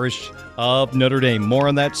Fighting Irish of Notre Dame. More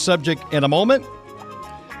on that subject in a moment.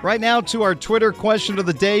 Right now to our Twitter question of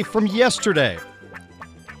the day from yesterday.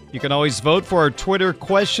 You can always vote for our Twitter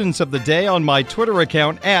questions of the day on my Twitter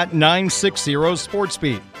account at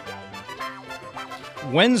 960SportsBeat.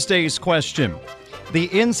 Wednesday's question. The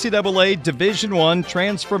NCAA Division I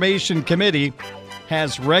Transformation Committee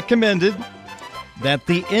has recommended that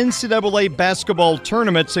the NCAA basketball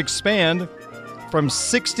tournaments expand from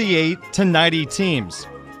 68 to 90 teams.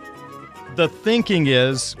 The thinking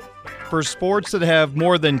is, for sports that have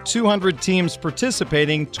more than 200 teams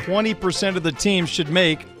participating, 20% of the teams should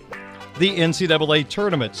make the NCAA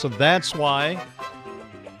tournament. So that's why,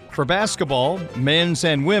 for basketball, men's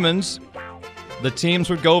and women's, the teams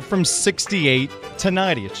would go from 68 to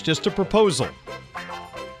 90. It's just a proposal.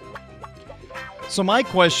 So my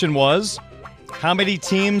question was, how many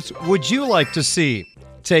teams would you like to see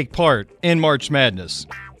take part in March Madness?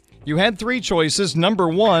 You had 3 choices. Number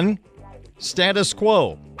 1, status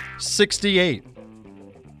quo, 68.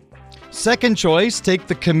 Second choice, take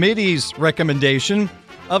the committee's recommendation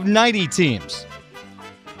of 90 teams.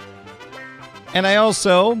 And I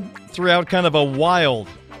also threw out kind of a wild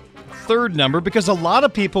third number because a lot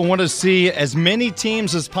of people want to see as many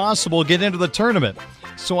teams as possible get into the tournament.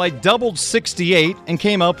 So I doubled 68 and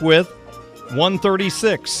came up with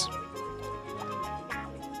 136.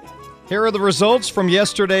 Here are the results from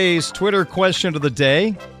yesterday's Twitter question of the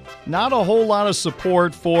day. Not a whole lot of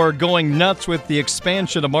support for going nuts with the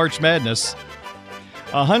expansion of March Madness.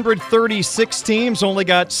 136 teams only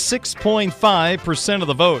got 6.5% of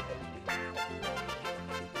the vote.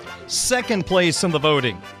 Second place in the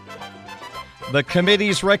voting, the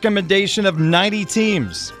committee's recommendation of 90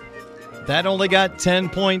 teams. That only got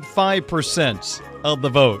 10.5% of the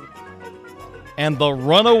vote. And the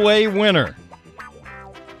runaway winner,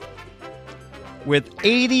 with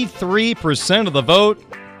 83% of the vote,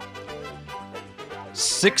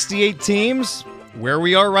 68 teams, where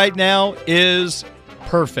we are right now, is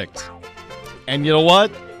perfect. And you know what?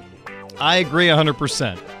 I agree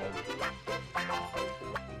 100%.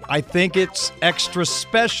 I think it's extra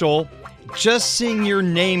special just seeing your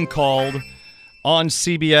name called on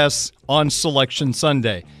CBS on Selection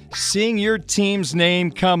Sunday. Seeing your team's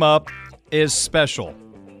name come up is special.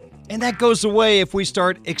 And that goes away if we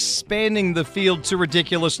start expanding the field to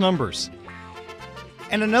ridiculous numbers.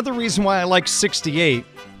 And another reason why I like 68,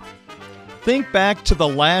 think back to the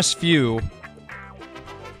last few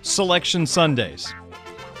Selection Sundays.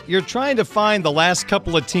 You're trying to find the last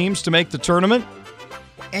couple of teams to make the tournament,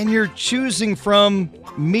 and you're choosing from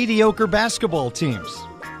mediocre basketball teams.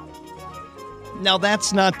 Now,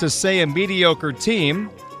 that's not to say a mediocre team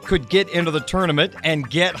could get into the tournament and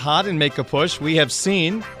get hot and make a push. We have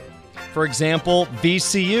seen, for example,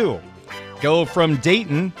 VCU go from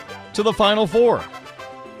Dayton to the Final Four.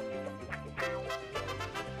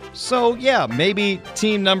 So, yeah, maybe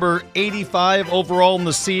team number 85 overall in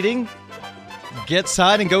the seeding gets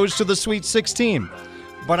hot and goes to the Sweet 16.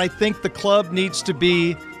 But I think the club needs to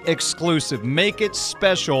be exclusive. Make it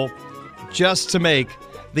special just to make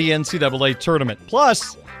the NCAA tournament.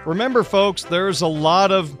 Plus, remember, folks, there's a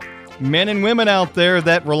lot of men and women out there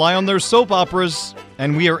that rely on their soap operas,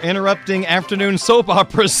 and we are interrupting afternoon soap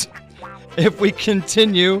operas if we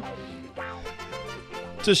continue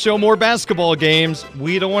to show more basketball games.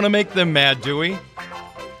 We don't want to make them mad, do we?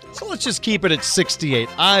 So let's just keep it at 68.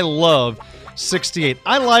 I love 68.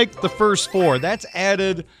 I like the first four. That's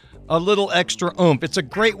added a little extra oomph. It's a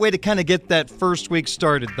great way to kind of get that first week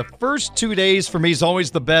started. The first 2 days for me is always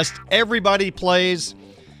the best. Everybody plays.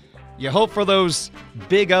 You hope for those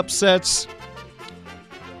big upsets.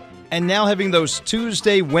 And now having those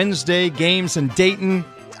Tuesday, Wednesday games in Dayton,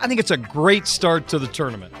 I think it's a great start to the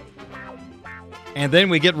tournament. And then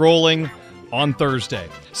we get rolling on Thursday.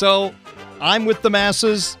 So I'm with the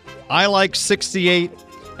masses. I like 68,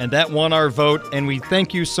 and that won our vote, and we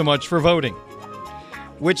thank you so much for voting.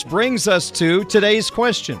 Which brings us to today's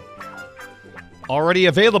question. Already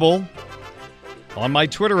available on my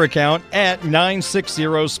Twitter account at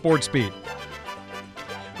 960SportsBeat.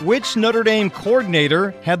 Which Notre Dame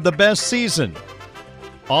coordinator had the best season?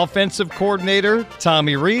 Offensive coordinator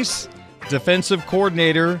Tommy Rees, defensive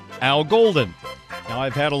coordinator Al Golden. Now,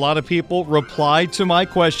 I've had a lot of people reply to my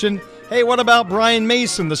question, hey, what about Brian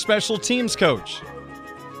Mason, the special teams coach?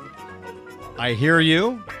 I hear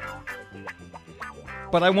you,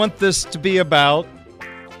 but I want this to be about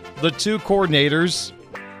the two coordinators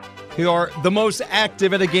who are the most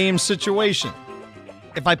active in a game situation.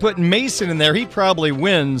 If I put Mason in there, he probably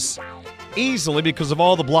wins easily because of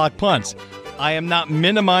all the block punts. I am not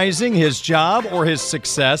minimizing his job or his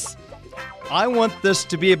success. I want this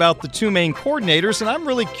to be about the two main coordinators, and I'm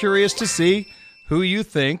really curious to see who you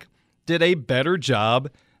think did a better job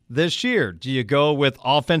this year. Do you go with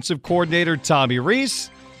offensive coordinator Tommy Rees?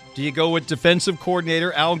 Do you go with defensive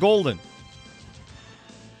coordinator Al Golden?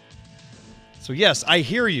 So yes, I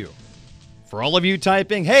hear you. For all of you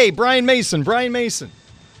typing, hey, Brian Mason, Brian Mason.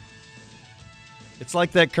 It's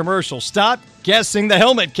like that commercial. Stop guessing the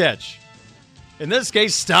helmet catch. In this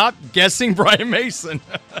case, stop guessing Brian Mason.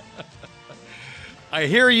 I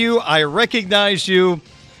hear you. I recognize you.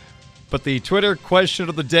 But the Twitter question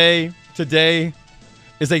of the day today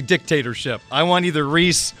is a dictatorship. I want either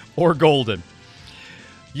Rees or Golden.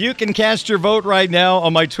 You can cast your vote right now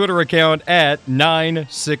on my Twitter account at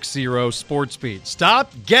 960SportsBeat.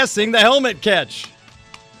 Stop guessing the helmet catch.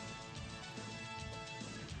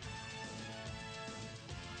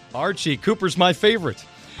 Archie Cooper's my favorite.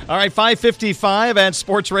 All right, 5:55 at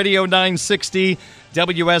Sports Radio 960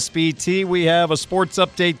 WSBT. We have a sports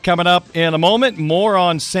update coming up in a moment. More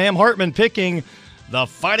on Sam Hartman picking the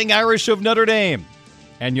Fighting Irish of Notre Dame.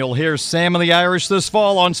 And you'll hear Sam and the Irish this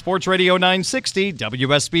fall on Sports Radio 960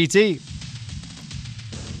 WSBT.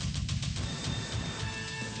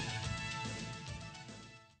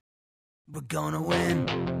 We're gonna win.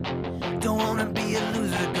 Don't wanna be a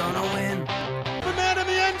loser, gonna win. The man in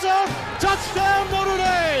the end zone, touchdown Notre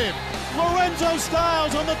Dame! Lorenzo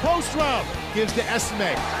Styles on the post route, gives to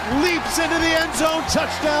Esme, leaps into the end zone,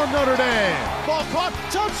 touchdown Notre Dame! Ball caught,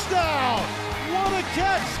 touchdown! What a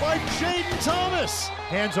catch by Jaden Thomas!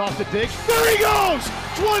 Hands off to Diggs, there he goes!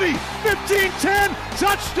 20, 15, 10,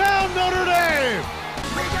 touchdown Notre Dame!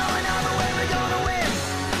 We're going all the way, we're gonna win!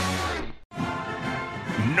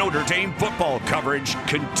 Notre Dame football coverage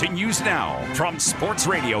continues now from Sports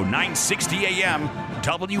Radio 960 AM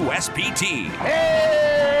WSBT.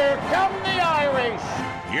 Here come the Irish!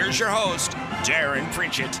 Here's your host, Darren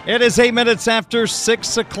Pritchett. It is 8 minutes after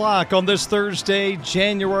 6 o'clock on this Thursday,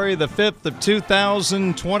 January the 5th of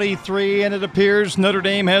 2023, and it appears Notre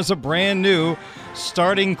Dame has a brand new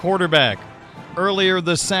starting quarterback. Earlier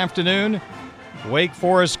this afternoon, Wake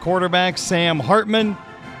Forest quarterback Sam Hartman,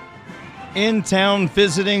 in town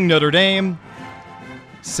visiting Notre Dame,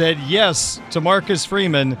 said yes to Marcus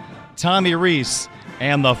Freeman, Tommy Rees,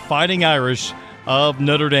 and the Fighting Irish of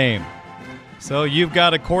Notre Dame. So you've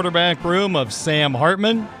got a quarterback room of Sam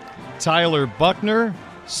Hartman, Tyler Buckner,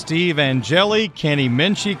 Steve Angeli, Kenny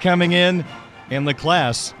Minchie coming in the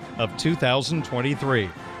class of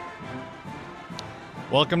 2023.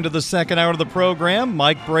 Welcome to the second hour of the program.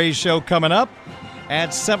 Mike Bray's show coming up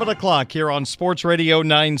at 7 o'clock here on Sports Radio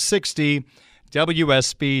 960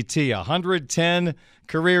 WSBT. 110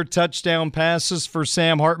 career touchdown passes for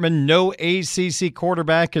Sam Hartman. No ACC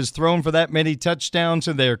quarterback has thrown for that many touchdowns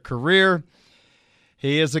in their career.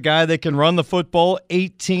 He is a guy that can run the football,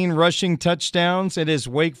 18 rushing touchdowns in his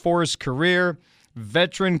Wake Forest career.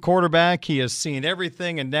 Veteran quarterback. He has seen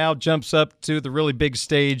everything and now jumps up to the really big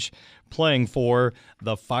stage playing for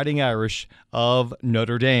the Fighting Irish of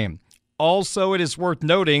Notre Dame. Also, it is worth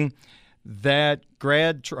noting that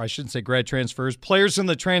grad transfers, players in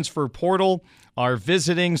the transfer portal are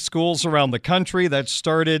visiting schools around the country. That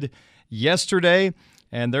started yesterday.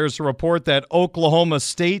 And there's a report that Oklahoma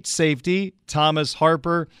State safety Thomas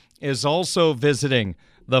Harper is also visiting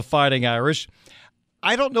the Fighting Irish.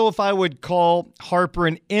 I don't know if I would call Harper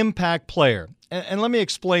an impact player. And let me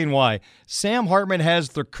explain why. Sam Hartman has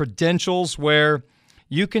the credentials where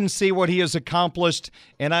you can see what he has accomplished,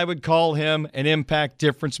 and I would call him an impact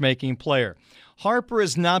difference-making player. Harper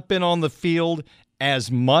has not been on the field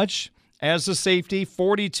as much as a safety,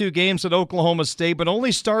 42 games at Oklahoma State, but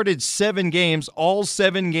only started 7 games, all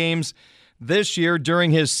 7 games this year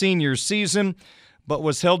during his senior season, but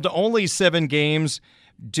was held to only 7 games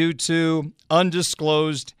due to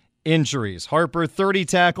undisclosed injuries. Harper, 30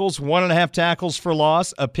 tackles, 1.5 tackles for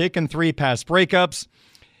loss, a pick, and 3 pass breakups.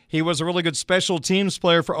 He was a really good special teams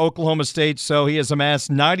player for Oklahoma State, so he has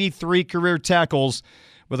amassed 93 career tackles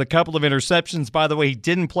with a couple of interceptions. By the way, he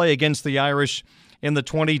didn't play against the Irish in the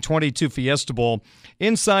 2022 Fiesta Bowl.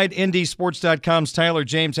 Inside IndySports.com's Tyler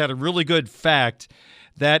James had a really good fact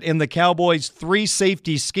that in the Cowboys'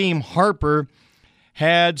 3-safety scheme, Harper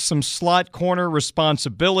had some slot corner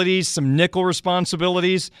responsibilities, some nickel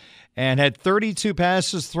responsibilities, and had 32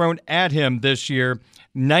 passes thrown at him this year.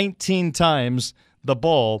 19 times the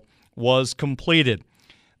ball was completed.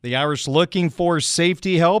 The Irish looking for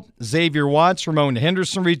safety help. Xavier Watts, Ramon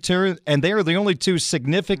Henderson return, and they are the only 2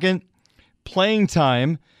 significant playing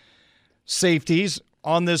time safeties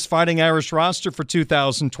on this Fighting Irish roster for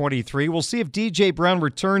 2023. We'll see if DJ Brown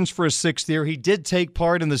returns for a 6th year. He did take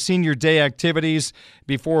part in the senior day activities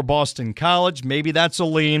before Boston College. Maybe that's a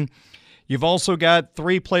lean. You've also got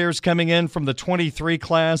 3 players coming in from the 23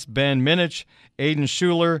 class, Ben Minich, Aiden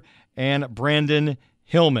Schuler, and Brandon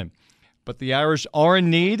Hillman. But the Irish are in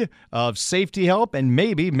need of safety help, and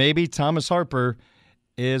maybe Thomas Harper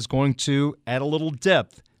is going to add a little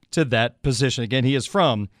depth to that position. Again, he is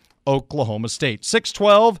from Oklahoma State.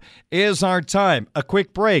 6:12 is our time. A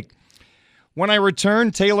quick break. When I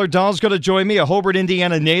return, Taylor Dahl's going to join me, a Hobart,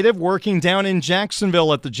 Indiana native working down in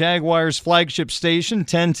Jacksonville at the Jaguars flagship station,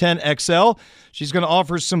 1010 XL. She's going to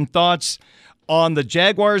offer some thoughts on the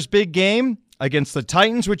Jaguars' big game against the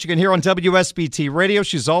Titans, which you can hear on WSBT Radio.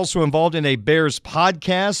 She's also involved in a Bears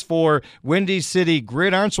podcast for Windy City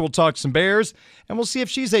Gridiron, so we'll talk some Bears, and we'll see if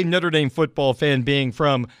she's a Notre Dame football fan being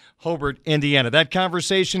from Hobart, Indiana. That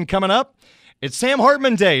conversation coming up. It's Sam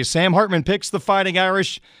Hartman Day. Sam Hartman picks the Fighting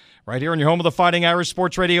Irish right here on your home of the Fighting Irish,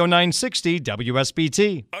 Sports Radio 960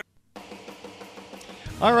 WSBT.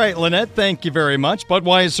 All right, Lynette, thank you very much.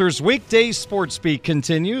 Budweiser's Weekday Sports Beat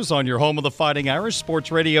continues on your home of the Fighting Irish,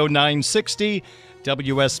 Sports Radio 960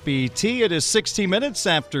 WSBT. It is 60 minutes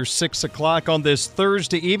after 6 o'clock on this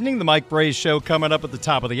Thursday evening. The Mike Bray Show coming up at the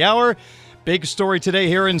top of the hour. Big story today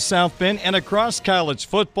here in South Bend and across college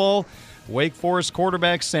football. Wake Forest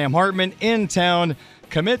quarterback Sam Hartman in town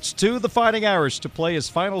commits to the Fighting Irish to play his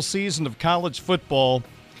final season of college football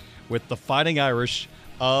with the Fighting Irish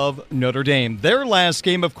of Notre Dame. Their last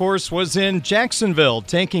game, of course, was in Jacksonville,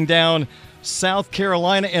 taking down South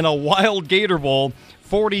Carolina in a wild Gator Bowl,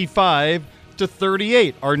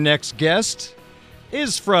 45-38. Our next guest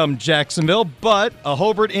is from Jacksonville, but a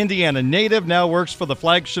Hobart, Indiana native, now works for the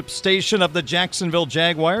flagship station of the Jacksonville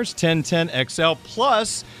Jaguars, 1010 XL.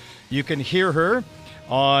 Plus, you can hear her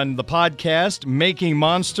on the podcast Making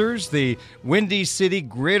Monsters, the Windy City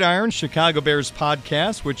Gridiron Chicago Bears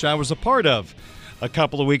podcast, which I was a part of a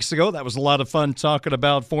couple of weeks ago. That was a lot of fun talking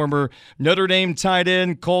about former Notre Dame tight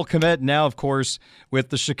end Cole Kmet, now, of course, with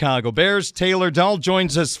the Chicago Bears. Taylor Dahl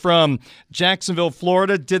joins us from Jacksonville,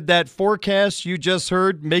 Florida. Did that forecast you just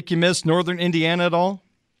heard make you miss Northern Indiana at all?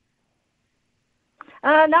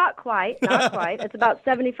 Not quite. It's about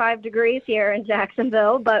 75 degrees here in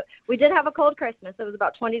Jacksonville, but we did have a cold Christmas. It was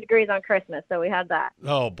about 20 degrees on Christmas, so we had that.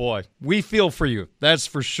 Oh, boy. We feel for you. That's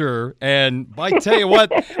for sure. And I tell you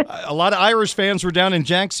what, a lot of Irish fans were down in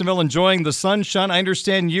Jacksonville enjoying the sunshine. I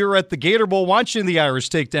understand you were at the Gator Bowl watching the Irish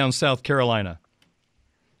take down South Carolina.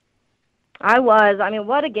 I was. I mean,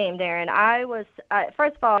 what a game, Darren. I was,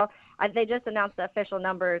 first of all, They just announced the official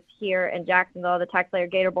numbers here in Jacksonville. The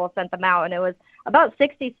TaxSlayer Gator Bowl sent them out, and it was about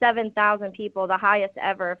 67,000 people, the highest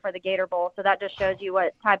ever for the Gator Bowl. So that just shows you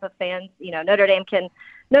what type of fans, Notre Dame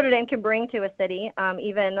can bring to a city,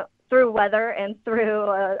 even through weather and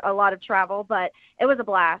through a lot of travel. But it was a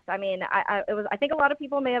blast. I mean, I think a lot of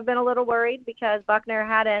people may have been a little worried because Buckner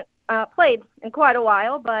hadn't played in quite a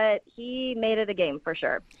while, but he made it a game for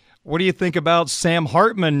sure. What do you think about Sam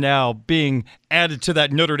Hartman now being added to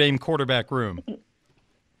that Notre Dame quarterback room?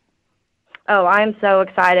 Oh, I'm so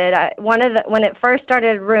excited. When it first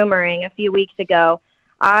started rumoring a few weeks ago,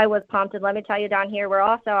 I was pumped. And let me tell you, down here,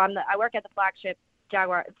 I work at the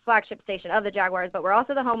flagship station of the Jaguars, but we're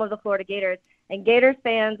also the home of the Florida Gators. And Gators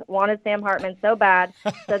fans wanted Sam Hartman so bad,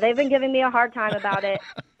 so they've been giving me a hard time about it.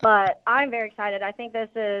 But I'm very excited. I think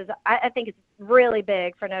I think it's really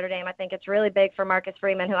big for Notre Dame. I think it's really big for Marcus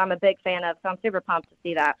Freeman, who I'm a big fan of. So I'm super pumped to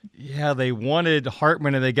see that. Yeah, they wanted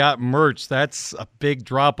Hartman and they got Mertz. That's a big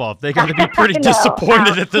drop off. They got to be pretty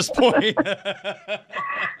disappointed at this point.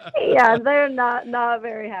 Yeah, they're not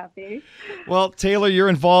very happy. Well, Taylor, you're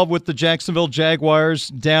involved with the Jacksonville Jaguars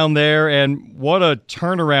down there, and what a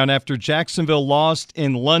turnaround after Jacksonville lost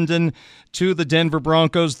in London to the Denver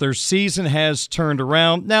Broncos. Their season has turned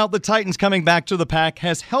around. Now, the Titans coming back to the pack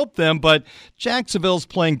has helped them, but Jacksonville's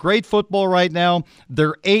playing great football right now.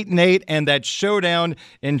 They're 8-8, and that showdown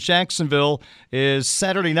in Jacksonville is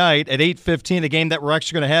Saturday night at 8:15, a game that we're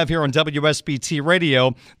actually going to have here on WSBT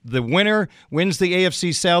Radio. The winner wins the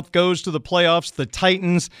AFC South, goes to the playoffs. The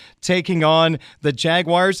Titans taking on the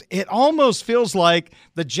Jaguars. It almost feels like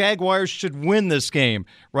the Jaguars should win this game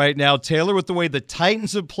right now, Taylor, with the way the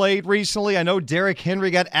Titans have played recently. I know Derrick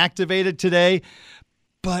Henry got activated today,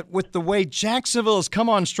 but with the way Jacksonville has come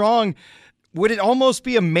on strong, would it almost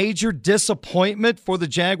be a major disappointment for the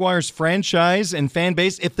Jaguars franchise and fan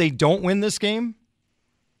base if they don't win this game?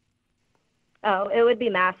 Oh, it would be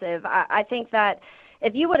massive. I think that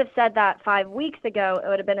if you would have said that 5 weeks ago, it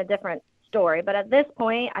would have been a different story. But at this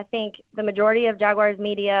point, I think the majority of Jaguars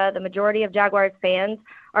media, the majority of Jaguars fans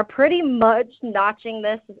are pretty much notching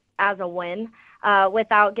this as a win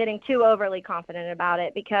without getting too overly confident about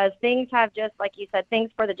it, because things have just, like you said, things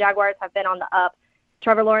for the Jaguars have been on the up.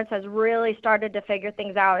 Trevor Lawrence has really started to figure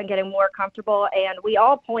things out and getting more comfortable, and we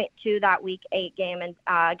all point to that Week 8 game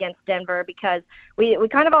against Denver, because we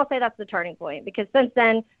kind of all say that's the turning point, because since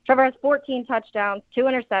then, Trevor has 14 touchdowns, two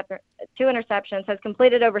interceptions, has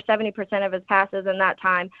completed over 70% of his passes in that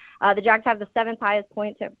time. The Jags have the 7th highest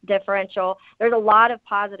point differential. There's a lot of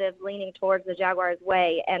positives leaning towards the Jaguars'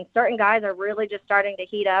 way, and certain guys are really just starting to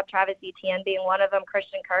heat up, Travis Etienne being one of them,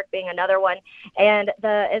 Christian Kirk being another one, and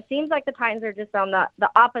it seems like the Titans are just on the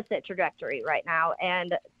opposite trajectory right now,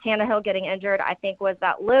 and Tannehill getting injured, I think, was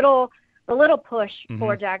the little push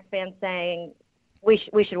for Jags fans saying we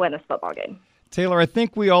should win this football game. Taylor, I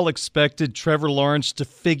think we all expected Trevor Lawrence to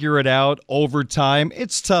figure it out over time.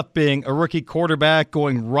 It's tough being a rookie quarterback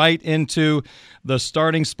going right into the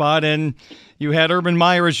starting spot, and you had Urban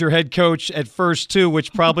Meyer as your head coach at first too,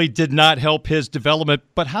 which probably did not help his development.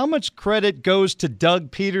 But how much credit goes to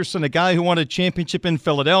Doug Peterson, a guy who won a championship in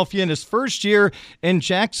Philadelphia in his first year in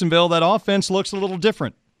Jacksonville? That offense looks a little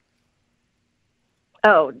different.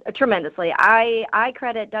 Oh, tremendously. I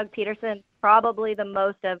credit Doug Peterson probably the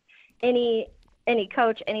most of any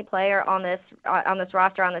coach, any player on this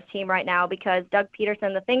roster, on this team right now, because Doug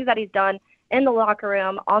Peterson, the things that he's done in the locker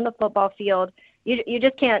room, on the football field, you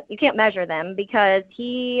just can't measure them, because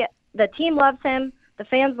the team loves him, the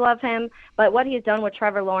fans love him, but what he's done with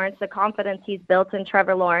Trevor Lawrence, the confidence he's built in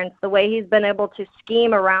Trevor Lawrence, the way he's been able to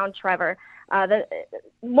scheme around Trevor. The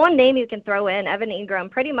one name you can throw in, Evan Ingram,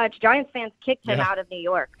 pretty much Giants fans kicked him out of New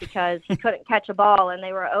York because he couldn't catch a ball, and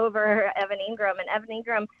they were over Evan Ingram. And Evan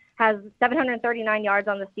Ingram has 739 yards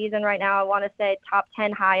on the season right now. I want to say top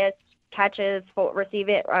 10 highest catches for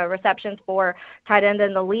receptions for tight end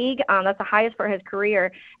in the league. That's the highest for his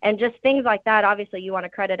career. And just things like that, obviously you want to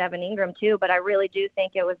credit Evan Ingram too, but I really do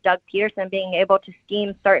think it was Doug Peterson being able to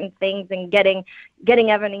scheme certain things and getting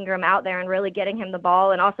Evan Ingram out there and really getting him the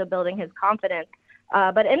ball and also building his confidence.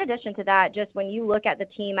 But in addition to that, just when you look at the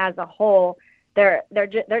team as a whole, they're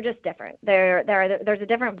just different. There's a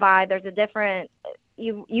different vibe. There's a different.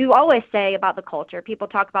 You always say about the culture. People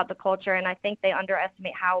talk about the culture, and I think they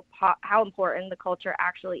underestimate how important the culture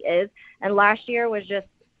actually is. And last year was just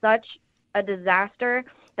such a disaster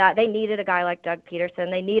that they needed a guy like Doug Peterson.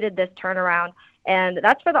 They needed this turnaround, and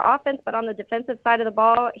that's for the offense. But on the defensive side of the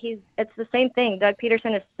ball, it's the same thing. Doug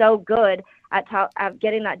Peterson is so good at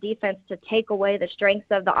getting that defense to take away the strengths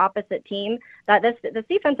of the opposite team that this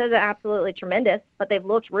defense isn't absolutely tremendous, but they've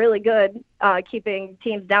looked really good keeping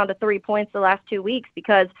teams down to 3 points the last 2 weeks,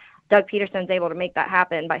 because Doug Peterson's able to make that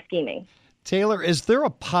happen by scheming. Taylor, is there a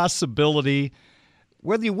possibility,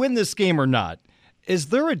 whether you win this game or not, is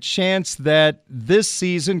there a chance that this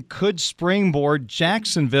season could springboard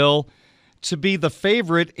Jacksonville to be the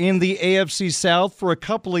favorite in the AFC South for a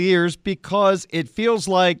couple of years, because it feels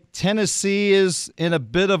like Tennessee is in a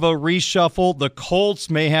bit of a reshuffle. The Colts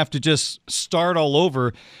may have to just start all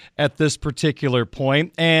over at this particular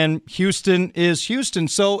point, and Houston is Houston.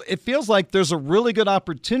 So it feels like there's a really good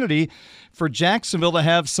opportunity for Jacksonville to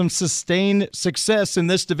have some sustained success in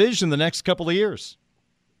this division the next couple of years.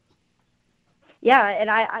 Yeah,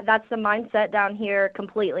 and that's the mindset down here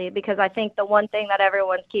completely, because I think the one thing that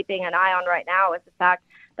everyone's keeping an eye on right now is the fact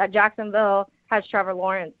that Jacksonville has Trevor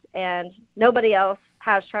Lawrence, and nobody else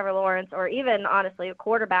has Trevor Lawrence, or even, honestly, a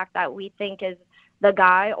quarterback that we think is the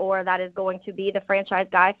guy or that is going to be the franchise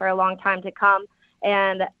guy for a long time to come.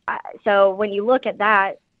 And so when you look at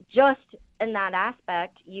that, just in that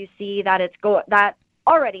aspect, you see that that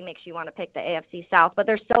already makes you want to pick the AFC South, but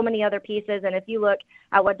there's so many other pieces. And if you look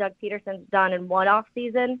at what Doug Peterson's done in one off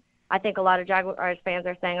season, I think a lot of Jaguars fans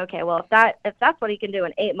are saying, okay, well, if that's what he can do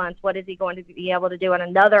in 8 months, what is he going to be able to do in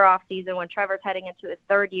another off season when Trevor's heading into his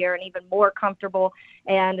third year and even more comfortable,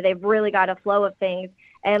 and they've really got a flow of things.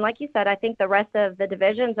 And like you said, I think the rest of the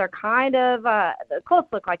divisions are kind of the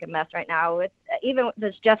Colts look like a mess right now. It's even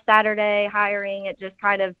this Jeff Saturday hiring, it just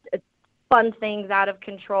kind of spun things out of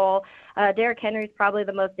control. Derrick Henry's probably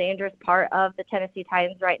the most dangerous part of the Tennessee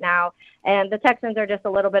Titans right now, and the Texans are just a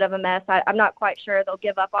little bit of a mess. I'm not quite sure they'll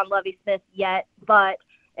give up on Lovie Smith yet, but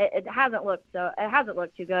it hasn't looked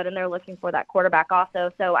too good, and they're looking for that quarterback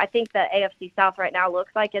also. So I think the AFC South right now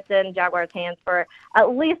looks like it's in Jaguars' hands for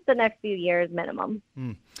at least the next few years minimum.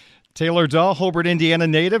 Taylor Dahl, Hobart, Indiana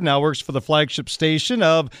native, now works for the flagship station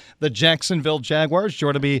of the Jacksonville Jaguars,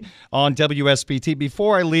 joining me on WSBT.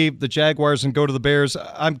 Before I leave the Jaguars and go to the Bears,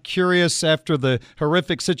 I'm curious, after the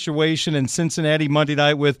horrific situation in Cincinnati Monday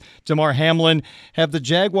night with Damar Hamlin, have the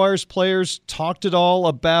Jaguars players talked at all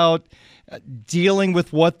about dealing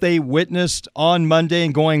with what they witnessed on Monday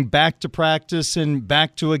and going back to practice and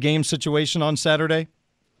back to a game situation on Saturday?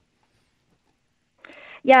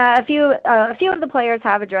 Yeah, a few of the players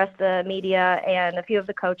have addressed the media, and a few of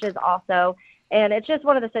the coaches also. And it's just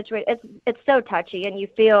one of the situations. It's so touchy, and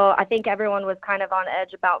I think everyone was kind of on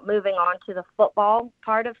edge about moving on to the football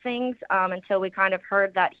part of things until we kind of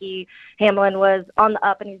heard that Hamlin was on the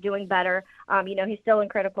up and he's doing better. He's still in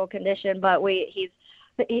critical condition, but he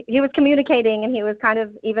was communicating, and he was kind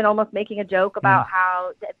of even almost making a joke about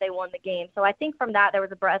how they won the game. So I think from that there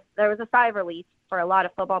was a sigh of relief for a lot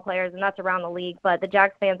of football players, and that's around the league. But the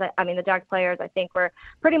Jags players, I think, were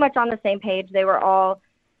pretty much on the same page.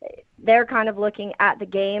 They're kind of looking at the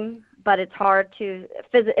game, but it's hard to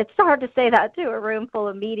say that to a room full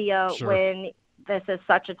of media when this is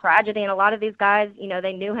such a tragedy. And a lot of these guys,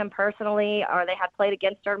 they knew him personally, or they had played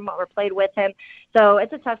against him or played with him. So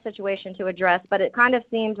it's a tough situation to address, but it kind of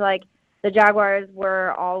seemed like the Jaguars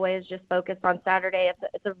were always just focused on Saturday.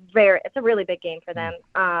 It's a really big game for them.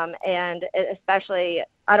 And especially,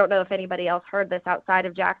 I don't know if anybody else heard this outside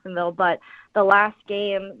of Jacksonville, but the last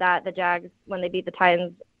game that the Jags, when they beat the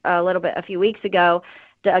Titans a few weeks ago,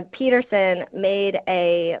 Doug Peterson made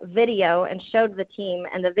a video and showed the team,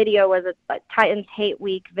 and the video was a Titans Hate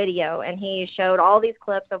Week video, and he showed all these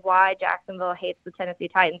clips of why Jacksonville hates the Tennessee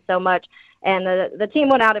Titans so much. And the team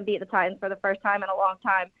went out and beat the Titans for the first time in a long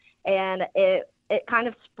time, and it kind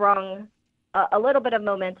of sprung a little bit of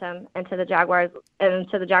momentum into the Jaguars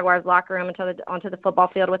locker room, onto the football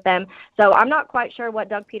field with them. So I'm not quite sure what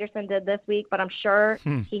Doug Peterson did this week, but I'm sure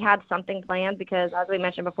he had something planned, because as we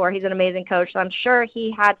mentioned before, he's an amazing coach. So I'm sure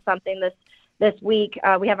he had something this week.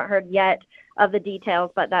 We haven't heard yet of the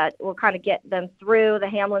details, but that will kind of get them through the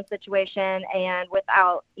Hamlin situation, and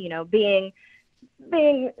without, being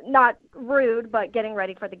not rude, but getting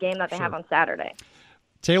ready for the game that they have on Saturday.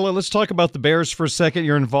 Taylor, let's talk about the Bears for a second.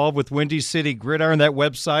 You're involved with Windy City Gridiron, that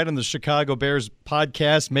website, and the Chicago Bears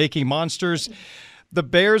podcast, Making Monsters. The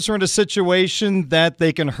Bears are in a situation that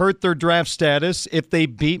they can hurt their draft status if they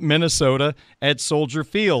beat Minnesota at Soldier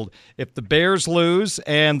Field. If the Bears lose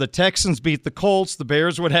and the Texans beat the Colts, the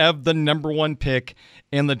Bears would have the number 1 pick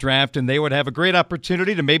in the draft, and they would have a great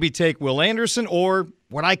opportunity to maybe take Will Anderson, or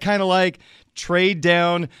what I kind of like, trade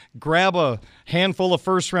down, grab a handful of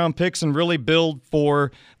first-round picks, and really build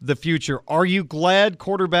for the future. Are you glad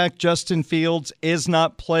quarterback Justin Fields is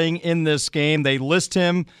not playing in this game? They list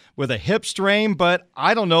him with a hip strain, but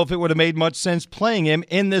I don't know if it would have made much sense playing him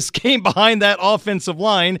in this game behind that offensive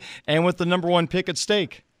line and with the number 1 pick at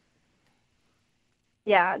stake.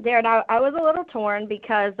 Yeah, Darren, I was a little torn,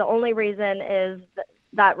 because the only reason is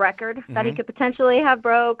that record that he could potentially have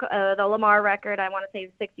broke, the Lamar record. I want to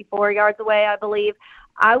say 64 yards away, I believe.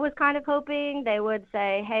 I was kind of hoping they would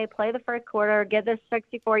say, hey, play the first quarter, get this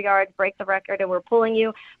 64 yards, break the record, and we're pulling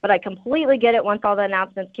you. But I completely get it once all the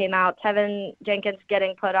announcements came out. Tevin Jenkins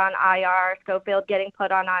getting put on IR, Schofield getting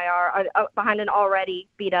put on IR behind an already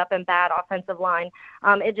beat up and bad offensive line.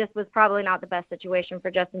 It just was probably not the best situation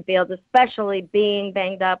for Justin Fields, especially being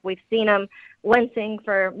banged up. We've seen him limping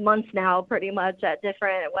for months now pretty much at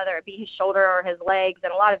different, whether it be his shoulder or his legs,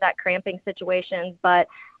 and a lot of that cramping situations. But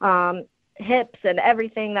hips and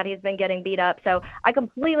everything that he's been getting beat up. So I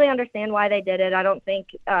completely understand why they did it. I don't think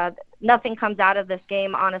nothing comes out of this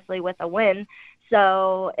game, honestly, with a win.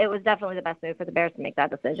 So it was definitely the best move for the Bears to make that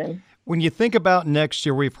decision. When you think about next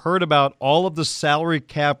year, we've heard about all of the salary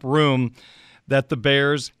cap room that the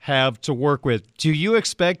Bears have to work with. Do you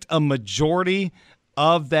expect a majority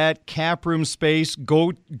of that cap room space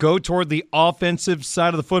go toward the offensive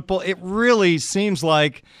side of the football? It really seems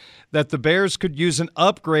like that the Bears could use an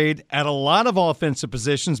upgrade at a lot of offensive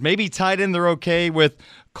positions. Maybe tight end they're okay with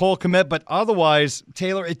Cole Kmet, but otherwise,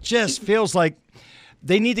 Taylor, it just feels like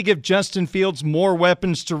they need to give Justin Fields more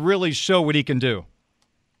weapons to really show what he can do.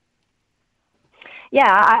 Yeah,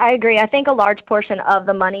 I agree. I think a large portion of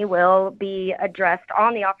the money will be addressed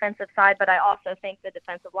on the offensive side, but I also think the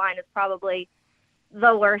defensive line is probably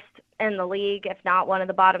the worst in the league, if not one of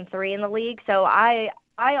the bottom three in the league. So I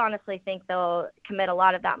honestly think they'll commit a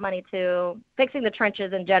lot of that money to fixing the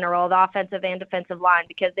trenches in general, the offensive and defensive line,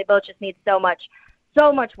 because they both just need so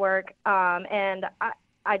much work. And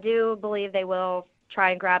I do believe they will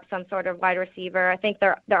try and grab some sort of wide receiver. I think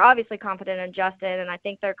they're obviously confident in Justin, and I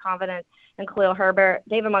think they're confident in Khalil Herbert.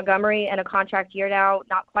 David Montgomery in a contract year now,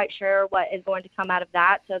 not quite sure what is going to come out of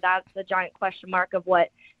that. So that's the giant question mark of what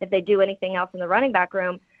if they do anything else in the running back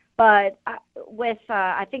room. But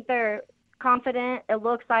I think they're confident, it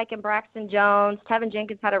looks like, in Braxton Jones. Tevin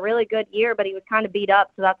Jenkins had a really good year, but he was kind of beat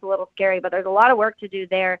up, so that's a little scary. But there's a lot of work to do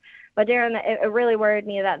there. But, Darren, it really worried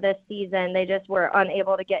me that this season they just were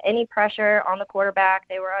unable to get any pressure on the quarterback.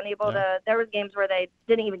 They were unable to – there was games where they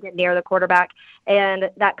didn't even get near the quarterback, and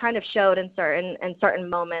that kind of showed in certain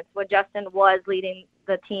moments when Justin was leading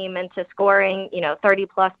the team into scoring,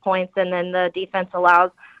 30-plus points, and then the defense allows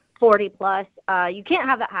 40-plus. You can't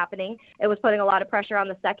have that happening. It was putting a lot of pressure on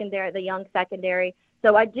the secondary, the young secondary.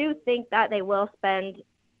 So I do think that they will spend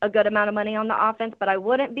a good amount of money on the offense, but I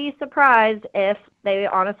wouldn't be surprised if they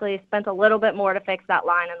honestly spent a little bit more to fix that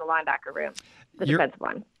line in the linebacker room, the defensive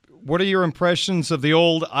line. What are your impressions of the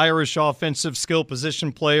old Irish offensive skill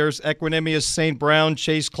position players, Equanimeous St. Brown,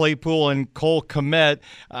 Chase Claypool, and Cole Kmet?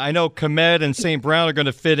 I know Kmet and St. Brown are going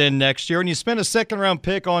to fit in next year, and you spent a second-round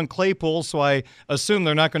pick on Claypool, so I assume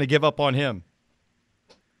they're not going to give up on him.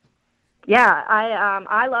 Yeah,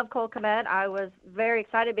 I love Cole Kmet. I was very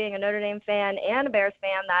excited being a Notre Dame fan and a Bears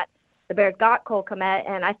fan that the Bears got Cole Kmet,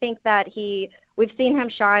 and I think that we've seen him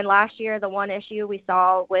shine. Last year, the one issue we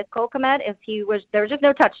saw with Cole Kmet is there was just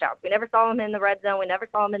no touchdowns. We never saw him in the red zone. We never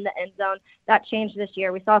saw him in the end zone. That changed this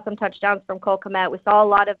year. We saw some touchdowns from Cole Kmet. We saw a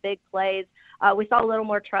lot of big plays. We saw a little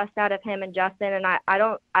more trust out of him and Justin, and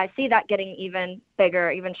I see that getting even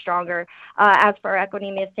bigger, even stronger. As for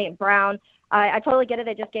Equanimeous St. Brown, I totally get it.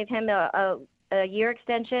 They just gave him a year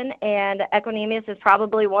extension, and Equanimeous is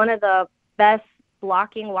probably one of the best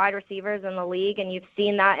blocking wide receivers in the league, and you've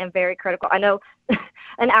seen that in very critical. I know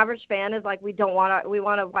an average fan is like, we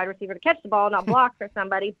want a wide receiver to catch the ball, not block for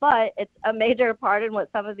somebody, but it's a major part in what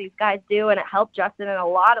some of these guys do, and it helped Justin in a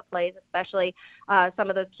lot of plays, especially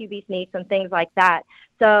some of those QB sneaks and things like that.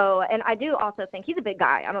 So, and I do also think he's a big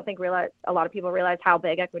guy. I don't think a lot of people realize how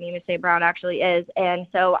big Equanimeous St. Brown actually is, and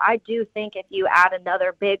so I do think if you add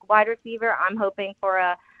another big wide receiver, I'm hoping for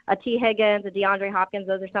a T. Higgins, a DeAndre Hopkins,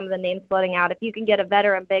 those are some of the names floating out. If you can get a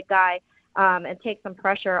veteran big guy and take some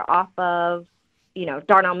pressure off of,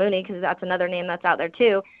 Darnell Mooney, because that's another name that's out there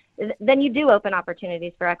too, then you do open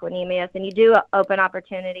opportunities for Equanimeous, and you do open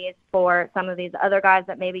opportunities for some of these other guys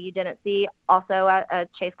that maybe you didn't see. Also,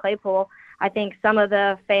 Chase Claypool. I think some of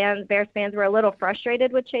the Bears fans were a little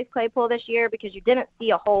frustrated with Chase Claypool this year because you didn't see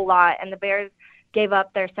a whole lot, and the Bears gave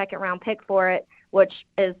up their second-round pick for it, which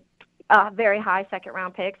is a very high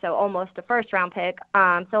second-round pick, so almost a first-round pick.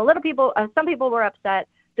 So some people were upset.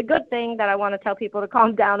 The good thing that I want to tell people to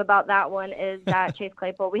calm down about that one is that Chase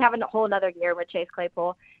Claypool, we have a whole another year with Chase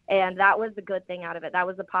Claypool, and that was the good thing out of it. That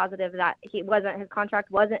was the positive, that his contract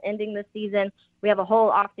wasn't ending this season. We have a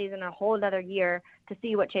whole offseason and a whole another year to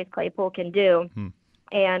see what Chase Claypool can do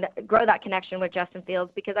and grow that connection with Justin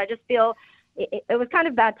Fields, because I just feel it was kind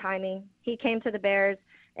of bad timing. He came to the Bears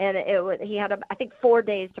and he had, I think, 4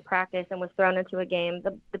 days to practice and was thrown into a game.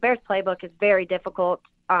 The Bears playbook is very difficult,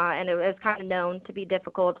 and it was kind of known to be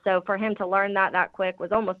difficult. So for him to learn that quick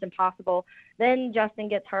was almost impossible. Then Justin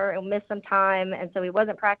gets hurt and missed some time, and so he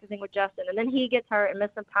wasn't practicing with Justin. And then he gets hurt and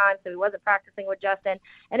missed some time, so he wasn't practicing with Justin.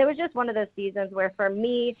 And it was just one of those seasons where, for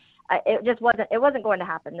me, it wasn't going to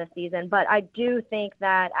happen this season. But I do think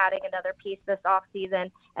that adding another piece this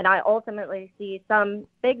offseason, and I ultimately see some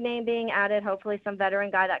big name being added, hopefully some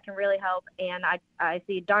veteran guy that can really help. And I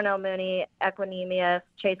see Darnell Mooney, Equanimeous,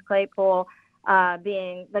 Chase Claypool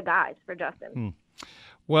being the guys for Justin.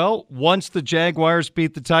 Well, once the Jaguars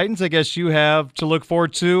beat the Titans, I guess you have to look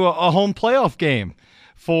forward to a home playoff game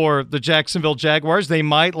for the Jacksonville Jaguars. They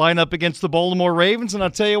might line up against the Baltimore Ravens, and I'll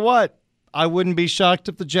tell you what, I wouldn't be shocked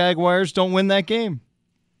if the Jaguars don't win that game.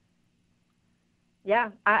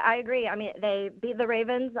 Yeah, I agree. I mean, they beat the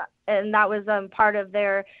Ravens, and that was part of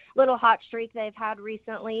their little hot streak they've had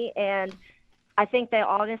recently, and I think they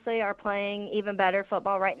honestly are playing even better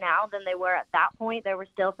football right now than they were at that point. There were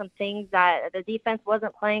still some things that the defense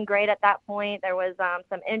wasn't playing great at that point. There was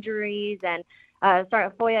some injuries, and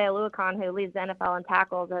Foye Oluokun, who leads the NFL in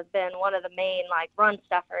tackles, has been one of the main run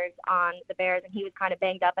stuffers on the Bears, and he was kind of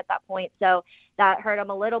banged up at that point. So that hurt them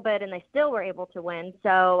a little bit, and they still were able to win.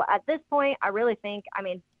 So at this point, I really think,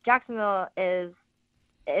 Jacksonville is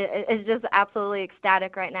just absolutely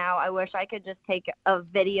ecstatic right now. I wish I could just take a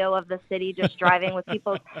video of the city just driving with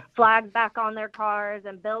people's flags back on their cars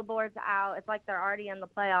and billboards out. It's like they're already in the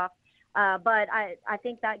playoffs. But I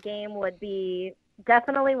think that game would be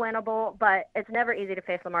definitely winnable, but it's never easy to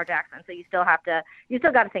face Lamar Jackson. So you still got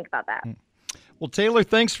to think about that. Well, Taylor,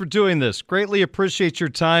 thanks for doing this. Greatly appreciate your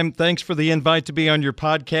time. Thanks for the invite to be on your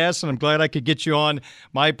podcast, and I'm glad I could get you on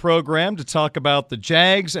my program to talk about the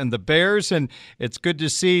Jags and the Bears, and it's good to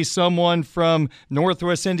see someone from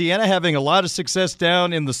Northwest Indiana having a lot of success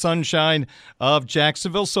down in the sunshine of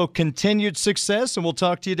Jacksonville. So continued success, and we'll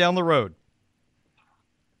talk to you down the road.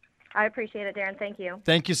 I appreciate it, Darren. Thank you.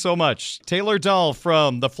 Thank you so much. Taylor Dahl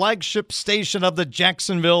from the flagship station of the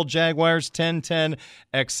Jacksonville Jaguars, 1010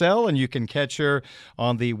 XL, and you can catch her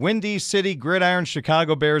on the Windy City Gridiron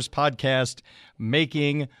Chicago Bears podcast,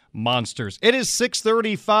 Making Monsters. It is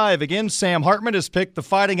 6:35. Again, Sam Hartman has picked the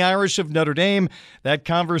Fighting Irish of Notre Dame. That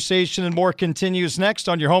conversation and more continues next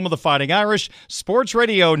on your home of the Fighting Irish, Sports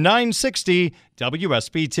Radio 960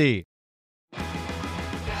 WSBT.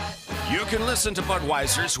 You can listen to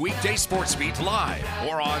Budweiser's Weekday Sports Beat live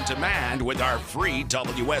or on demand with our free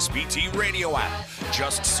WSBT radio app.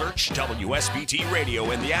 Just search WSBT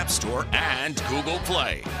Radio in the App Store and Google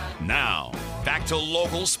Play. Now, back to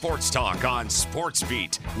local sports talk on Sports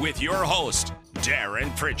Beat with your host,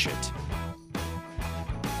 Darren Pritchett.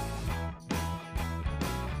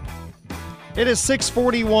 It is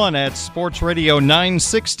 6:41 at Sports Radio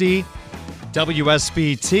 960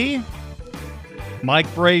 WSBT.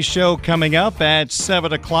 Mike Bray Show coming up at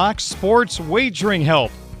 7 o'clock. Sports wagering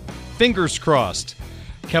help, fingers crossed,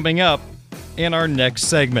 coming up in our next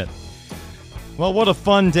segment. Well, what a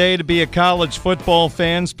fun day to be a college football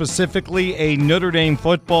fan, specifically a Notre Dame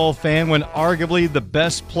football fan, when arguably the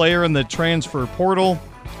best player in the transfer portal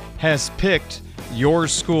has picked your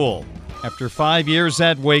school. After 5 years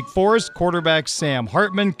at Wake Forest, quarterback Sam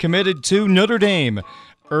Hartman committed to Notre Dame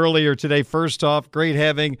earlier today. First off, great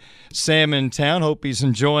having Sam in town. Hope he's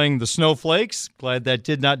enjoying the snowflakes. Glad that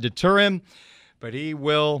did not deter him. But he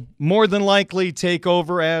will more than likely take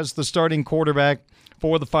over as the starting quarterback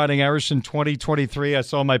for the Fighting Irish in 2023. I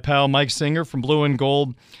saw my pal Mike Singer from Blue and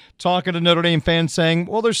Gold talking to Notre Dame fans saying,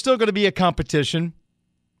 well, there's still going to be a competition.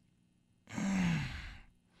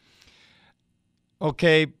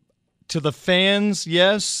 Okay, to the fans,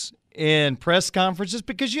 yes, in press conferences,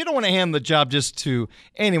 because you don't want to hand the job just to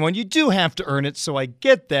anyone. You do have to earn it, so I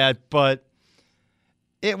get that, but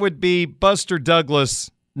it would be Buster Douglas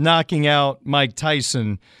knocking out Mike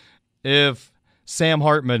Tyson if Sam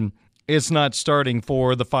Hartman is not starting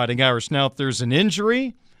for the Fighting Irish. Now, if there's an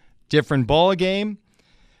injury, different ball game,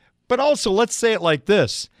 but also let's say it like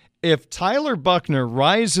this. If Tyler Buchner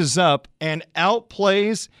rises up and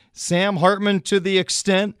outplays Sam Hartman to the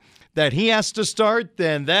extent that he has to start,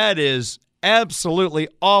 then that is absolutely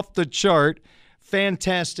off the chart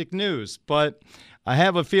fantastic news. But I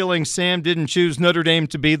have a feeling Sam didn't choose Notre Dame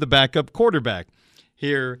to be the backup quarterback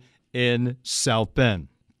here in South Bend.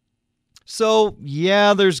 So,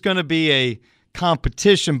 yeah, there's going to be a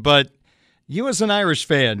competition, but you as an Irish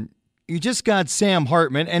fan, you just got Sam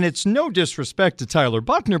Hartman, and it's no disrespect to Tyler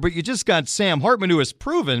Buchner, but you just got Sam Hartman, who has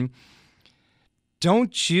proven,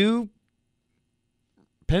 don't you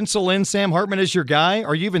pencil in Sam Hartman as your guy?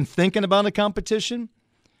 Are you even thinking about a competition?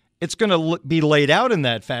 it's going to be laid out in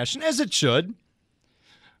that fashion, as it should.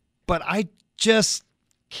 But I just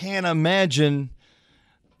can't imagine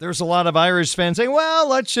there's a lot of Irish fans saying, well,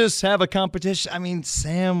 let's just have a competition. I mean,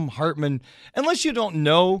 Sam Hartman, unless you don't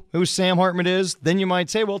know who Sam Hartman is, then you might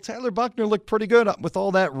say, well, Tyler Buchner looked pretty good with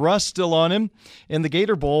all that rust still on him in the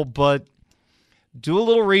Gator Bowl. But do a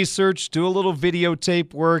little research, do a little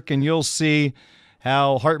videotape work, and you'll see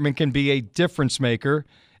how Hartman can be a difference maker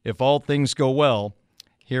if all things go well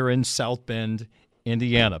here in South Bend,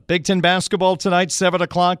 Indiana. Big Ten basketball tonight, 7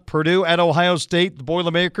 o'clock. Purdue at Ohio State. The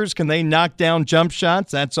Boilermakers, can they knock down jump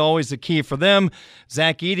shots? That's always the key for them.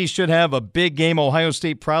 Zach Edey should have a big game. Ohio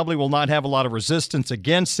State probably will not have a lot of resistance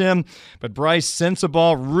against him. But Bryce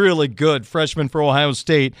Sensabaugh, really good freshman for Ohio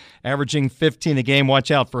State, averaging 15 a game.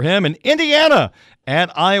 Watch out for him. And Indiana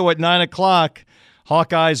at Iowa at 9 o'clock.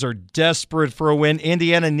 Hawkeyes are desperate for a win.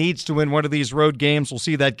 Indiana needs to win one of these road games. We'll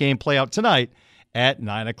see that game play out tonight at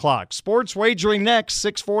 9 o'clock. Sports wagering next,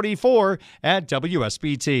 644 at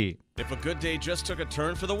WSBT. If a good day just took a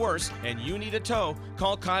turn for the worse and you need a tow,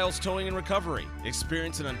 call Kyle's Towing and Recovery.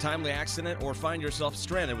 Experience an untimely accident or find yourself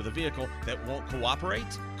stranded with a vehicle that won't cooperate?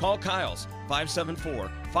 Call Kyle's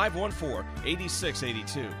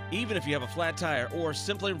 574-514-8682. Even if you have a flat tire or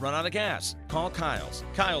simply run out of gas, call Kyle's.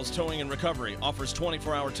 Kyle's Towing and Recovery offers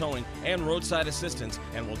 24-hour towing and roadside assistance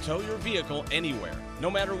and will tow your vehicle anywhere. No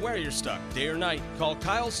matter where you're stuck, day or night, call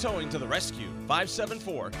Kyle's Towing to the rescue.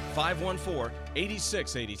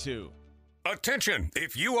 574-514-8682. Attention!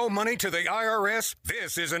 If you owe money to the IRS,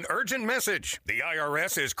 this is an urgent message. The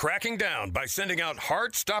IRS is cracking down by sending out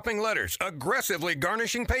heart-stopping letters, aggressively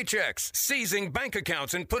garnishing paychecks, seizing bank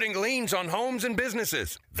accounts, and putting liens on homes and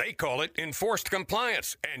businesses. They call it enforced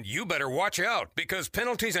compliance, and you better watch out because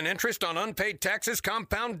penalties and interest on unpaid taxes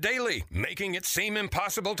compound daily, making it seem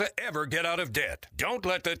impossible to ever get out of debt. Don't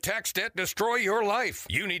let the tax debt destroy your life.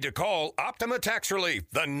 You need to call Optima Tax Relief,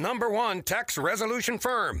 the #1 tax resolution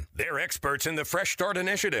firm. They're experts in the Fresh Start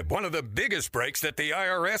Initiative, one of the biggest breaks that the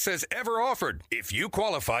IRS has ever offered. If you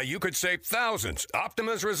qualify, you could save thousands.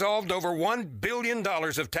 Optima's resolved over $1 billion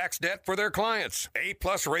of tax debt for their clients. A+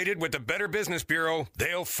 rated with the Better Business Bureau,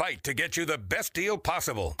 they'll fight to get you the best deal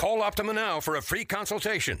possible. Call Optima now for a free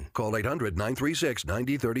consultation. Call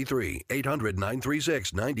 800-936-9033.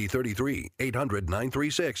 800-936-9033.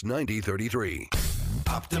 800-936-9033.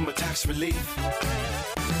 Optima Tax Relief.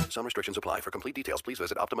 Some restrictions apply. For complete details, please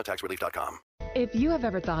visit OptimaTaxRelief.com. If you have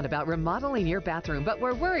ever thought about remodeling your bathroom but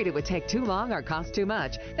were worried it would take too long or cost too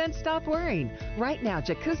much, then stop worrying. Right now,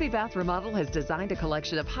 Jacuzzi Bath Remodel has designed a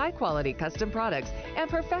collection of high-quality custom products and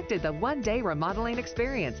perfected the one-day remodeling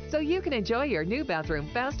experience so you can enjoy your new bathroom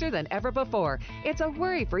faster than ever before. It's a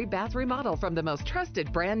worry-free bath remodel from the most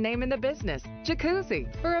trusted brand name in the business,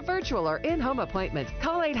 Jacuzzi. For a virtual or in-home appointment,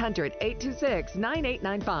 call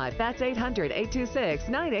 800-826-9895. That's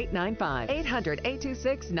 800-826-9895.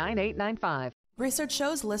 800-826-9895. Research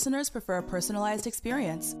shows listeners prefer a personalized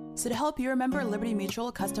experience. So to help you remember, Liberty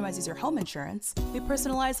Mutual customizes your home insurance. We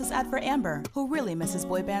personalized this ad for Amber, who really misses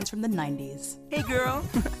boy bands from the 90s. Hey girl,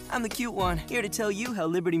 I'm the cute one, here to tell you how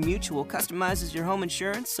Liberty Mutual customizes your home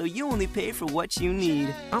insurance so you only pay for what you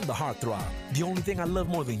need. I'm the heartthrob. The only thing I love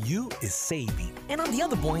more than you is saving. And I'm the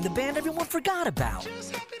other boy in the band everyone forgot about.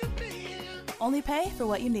 Only pay for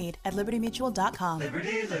what you need at libertymutual.com.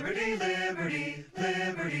 Liberty, liberty, liberty,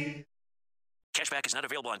 liberty. Cashback is not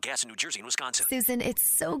available on gas in New Jersey and Wisconsin. Susan, it's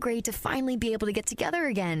so great to finally be able to get together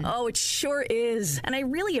again. Oh, it sure is. And I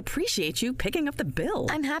really appreciate you picking up the bill.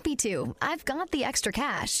 I'm happy to. I've got the extra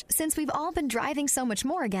cash. Since we've all been driving so much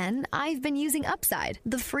more again, I've been using Upside,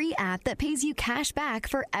 the free app that pays you cash back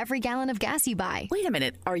for every gallon of gas you buy. Wait a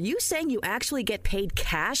minute. Are you saying you actually get paid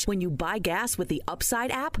cash when you buy gas with the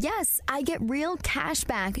Upside app? Yes, I get real cash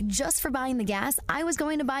back just for buying the gas I was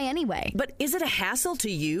going to buy anyway. But is it a hassle to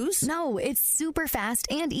use? No, it's super fast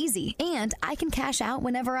and easy, and I can cash out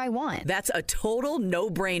whenever I want. That's a total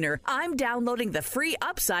no-brainer. I'm downloading the free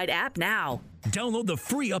Upside app now. Download the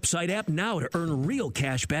free Upside app now to earn real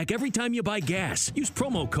cash back every time you buy gas. Use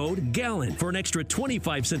promo code GALLON for an extra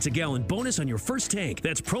 25 cents a gallon bonus on your first tank.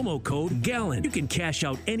 That's promo code GALLON. You can cash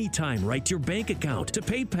out anytime right to your bank account, to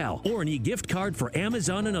PayPal, or an e-gift card for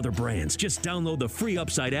Amazon and other brands. Just download the free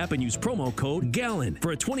Upside app and use promo code GALLON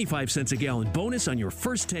for a 25 cents a gallon bonus on your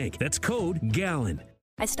first tank. That's code GALLON.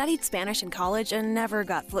 I studied Spanish in college and never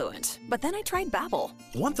got fluent. But then I tried Babbel.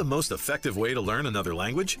 Want the most effective way to learn another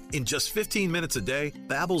language? In just 15 minutes a day,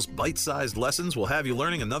 Babbel's bite-sized lessons will have you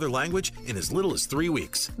learning another language in as little as 3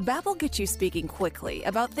 weeks. Babbel gets you speaking quickly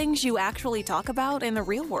about things you actually talk about in the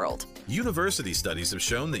real world. University studies have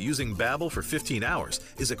shown that using Babbel for 15 hours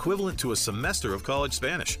is equivalent to a semester of college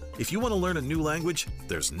Spanish. If you want to learn a new language,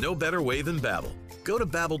 there's no better way than Babbel. Go to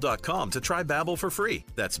Babbel.com to try Babbel for free.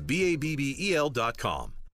 That's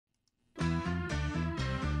Babbel.com.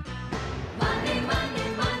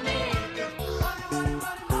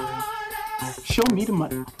 Show me the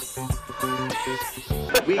money.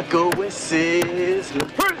 We go with Sizzler.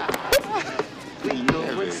 We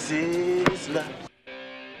go with Sizzler.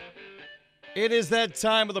 It is that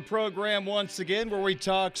time of the program once again where we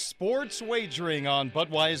talk sports wagering on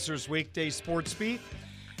Budweiser's weekday sports beat.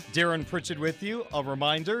 Darren Pritchett with you. A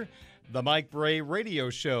reminder, the Mike Bray radio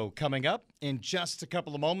show coming up in just a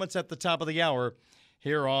couple of moments at the top of the hour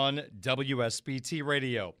here on WSBT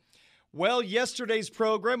Radio. Well, yesterday's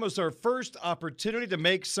program was our first opportunity to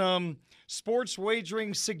make some sports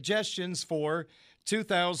wagering suggestions for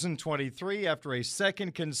 2023 after a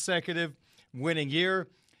second consecutive winning year.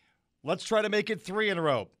 Let's try to make it 3 in a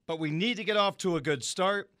row, but we need to get off to a good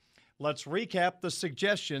start. Let's recap the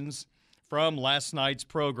suggestions from last night's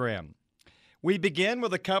program. We begin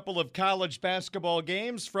with a couple of college basketball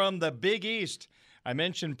games from the Big East. I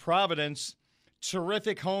mentioned Providence.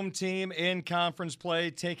 Terrific home team in conference play,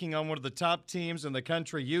 taking on one of the top teams in the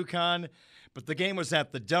country, UConn. But the game was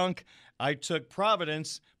at the Dunk. I took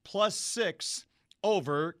Providence +6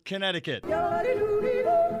 over Connecticut.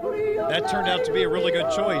 That turned out to be a really good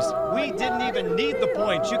choice. We didn't even need the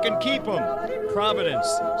points. You can keep them. Providence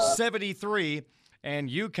 73 and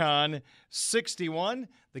UConn 61.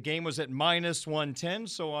 The game was at -110,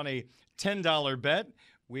 so on a $10 bet,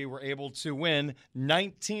 we were able to win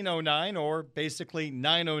 $19.09, or basically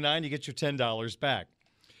 $9.09. You get your $10 back.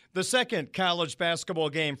 The second college basketball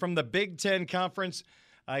game from the Big Ten Conference,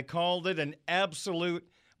 I called it an absolute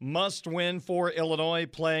must-win for Illinois,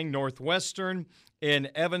 playing Northwestern in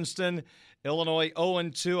Evanston. Illinois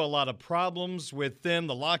 0-2, a lot of problems within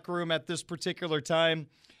the locker room at this particular time.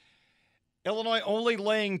 Illinois only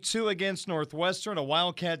laying 2 against Northwestern, a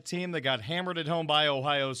Wildcat team that got hammered at home by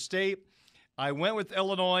Ohio State. I went with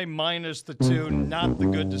Illinois -2, not the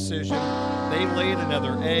good decision. They laid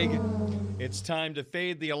another egg. It's time to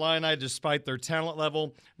fade the Illini despite their talent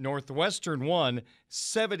level. Northwestern won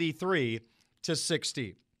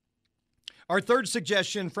 73-60. Our third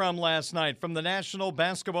suggestion from last night from the National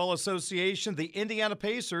Basketball Association, the Indiana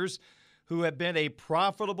Pacers, who have been a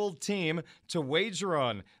profitable team to wager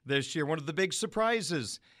on this year. One of the big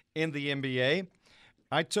surprises in the NBA.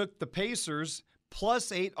 I took the Pacers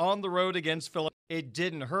 +8 on the road against Philadelphia. It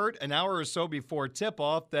didn't hurt an hour or so before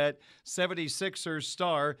tip-off that 76ers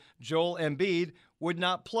star Joel Embiid would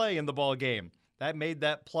not play in the ball game. That made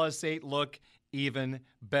that +8 look even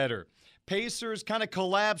better. Pacers kind of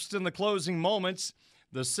collapsed in the closing moments.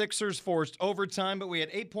 The Sixers forced overtime, but we had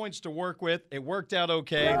 8 points to work with. It worked out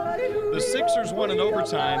okay. The Sixers won in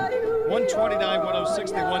overtime,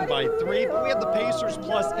 129-106. They won by 3, but we had the Pacers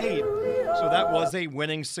 +8, so that was a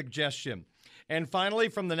winning suggestion. And finally,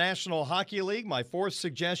 from the National Hockey League, my fourth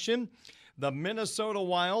suggestion, the Minnesota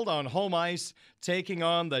Wild on home ice taking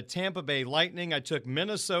on the Tampa Bay Lightning. I took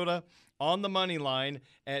Minnesota on the money line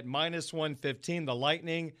at -115. The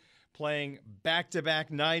Lightning playing back-to-back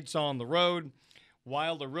nights on the road.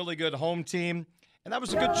 Wild, a really good home team. And that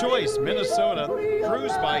was a good choice. Minnesota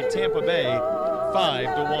cruised by Tampa Bay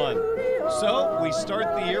 5-1. So we start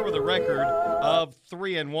the year with a record of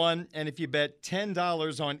 3-1. And if you bet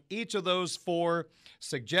 $10 on each of those 4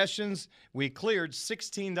 suggestions, we cleared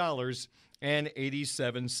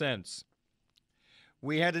 $16.87.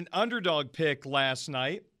 We had an underdog pick last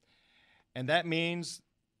night, and that means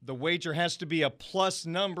the wager has to be a plus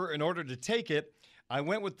number in order to take it. I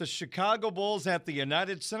went with the Chicago Bulls at the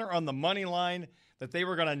United Center on the money line that they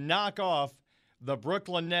were going to knock off the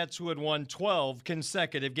Brooklyn Nets, who had won 12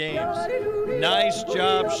 consecutive games. Nice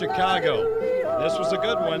job, Chicago. This was a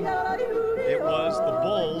good one. It was the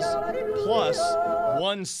Bulls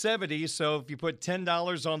 +170. So if you put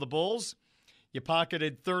 $10 on the Bulls, you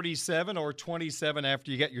pocketed 37 or 27 after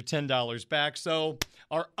you get your $10 back. So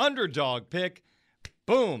our underdog pick,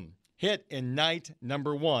 boom, hit in night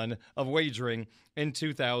number 1 of wagering in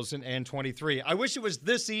 2023. I wish it was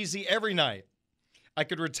this easy every night. I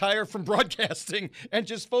could retire from broadcasting and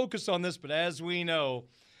just focus on this, but as we know,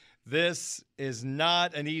 this is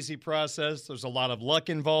not an easy process. There's a lot of luck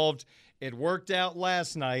involved. It worked out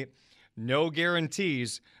last night. No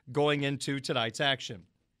guarantees going into tonight's action.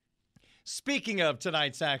 Speaking of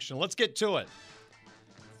tonight's action, let's get to it.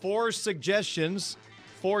 4 suggestions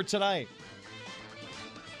for tonight.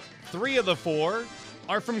 3 of the 4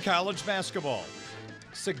 are from college basketball.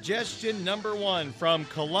 Suggestion number 1 from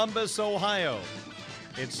Columbus, Ohio.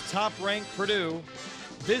 It's top-ranked Purdue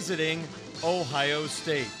visiting Ohio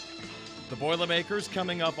State. The Boilermakers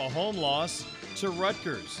coming off a home loss to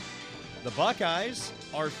Rutgers. The Buckeyes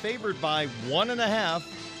are favored by 1.5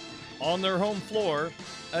 on their home floor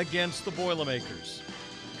against the Boilermakers.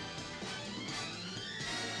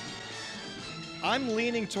 I'm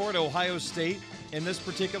leaning toward Ohio State in this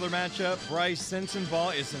particular matchup. Bryce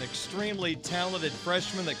Sensabaugh is an extremely talented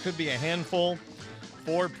freshman that could be a handful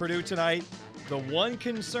for Purdue tonight. The one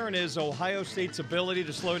concern is Ohio State's ability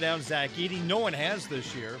to slow down Zach Edey. No one has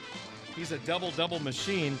this year. He's a double-double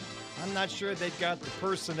machine. I'm not sure they've got the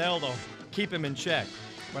personnel to keep him in check.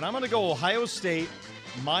 But I'm going to go Ohio State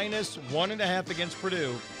minus 1.5 against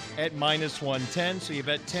Purdue at minus 110. So you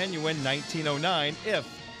bet 10, you win 1909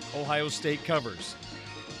 if Ohio State covers.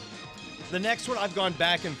 The next one I've gone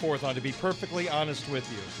back and forth on, to be perfectly honest with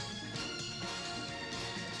you.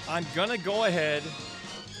 I'm going to go ahead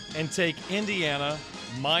and take Indiana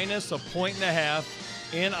minus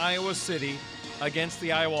 1.5 in Iowa City against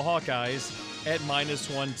the Iowa Hawkeyes at minus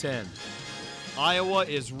 110. Iowa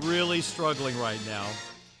is really struggling right now.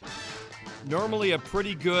 Normally a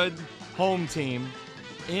pretty good home team.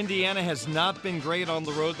 Indiana has not been great on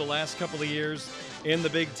the road the last couple of years in the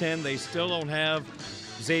Big Ten. They still don't have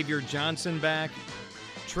Xavier Johnson back.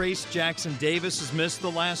 Trace Jackson Davis has missed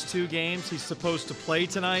the last 2 games. He's supposed to play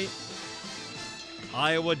tonight.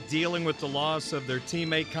 Iowa dealing with the loss of their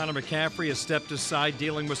teammate Connor McCaffrey has stepped aside,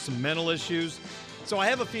 dealing with some mental issues. So I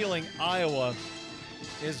have a feeling Iowa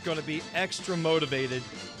is going to be extra motivated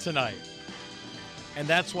tonight. And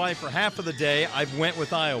that's why for half of the day I've went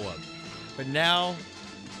with Iowa. But now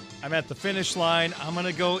I'm at the finish line. I'm going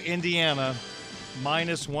to go Indiana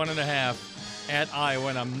minus 1.5 at Iowa,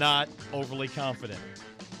 and I'm not overly confident.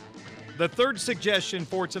 The third suggestion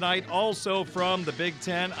for tonight, also from the Big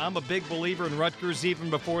Ten. I'm a big believer in Rutgers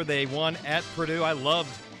even before they won at Purdue. I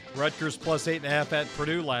loved Rutgers plus 8.5 at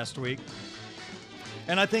Purdue last week.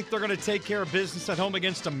 And I think they're going to take care of business at home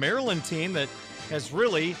against a Maryland team that has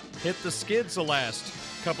really hit the skids the last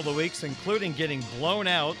couple of weeks, including getting blown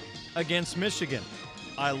out against Michigan.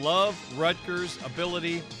 I love Rutgers'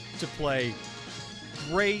 ability to play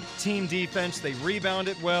great team defense. They rebound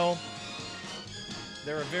it well.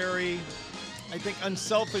 They're a very, I think,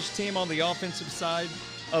 unselfish team on the offensive side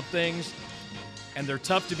of things, and they're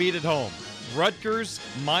tough to beat at home. Rutgers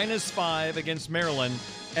minus 5 against Maryland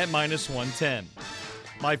at minus 110.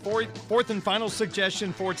 My fourth and final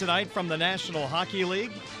suggestion for tonight from the National Hockey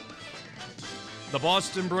League. The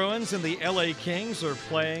Boston Bruins and the LA Kings are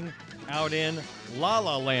playing out in La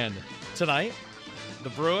La Land tonight. The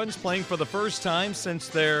Bruins playing for the first time since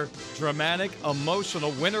their dramatic,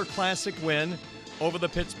 emotional Winter Classic win over the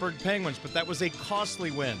Pittsburgh Penguins, but that was a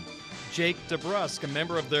costly win. Jake DeBrusk, a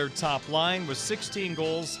member of their top line, with 16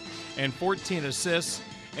 goals and 14 assists,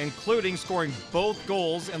 including scoring both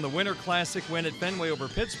goals in the Winter Classic win at Fenway over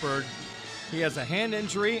Pittsburgh. He has a hand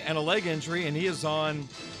injury and a leg injury, and he is on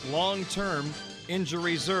long-term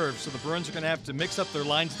injury reserve, so the Bruins are going to have to mix up their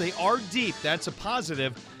lines. They are deep, that's a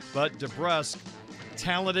positive, but DeBrusk,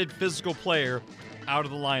 talented physical player, out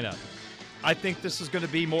of the lineup. I think this is going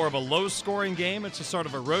to be more of a low-scoring game. It's a sort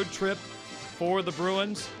of a road trip for the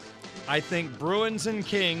Bruins. I think Bruins and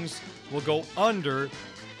Kings will go under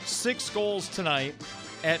 6 goals tonight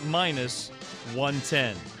at minus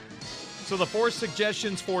 110. So the 4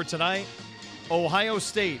 suggestions for tonight: Ohio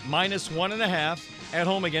State minus 1.5 at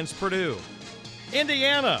home against Purdue.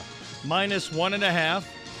 Indiana minus 1.5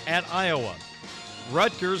 at Iowa.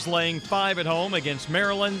 Rutgers laying 5 at home against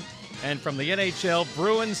Maryland. And from the NHL,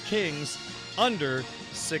 Bruins Kings under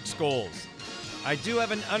 6 goals. I do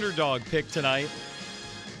have an underdog pick tonight.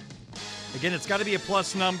 Again, it's got to be a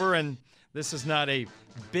plus number, and this is not a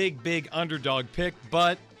big underdog pick,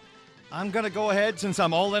 but I'm going to go ahead, since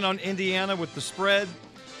I'm all in on Indiana with the spread.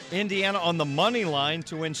 Indiana on the money line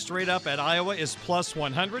to win straight up at Iowa is plus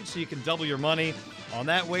 100, so you can double your money on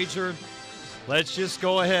that wager. Let's just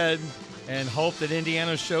go ahead and hope that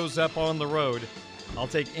Indiana shows up on the road. I'll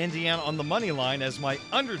take Indiana on the money line as my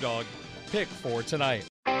underdog pick for tonight.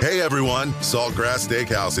 Hey everyone, Saltgrass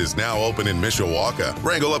Steakhouse is now open in Mishawaka.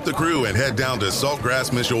 Wrangle up the crew and head down to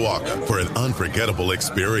Saltgrass Mishawaka for an unforgettable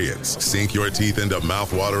experience. Sink your teeth into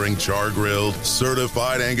mouth-watering char-grilled,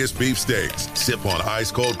 certified Angus beef steaks. Sip on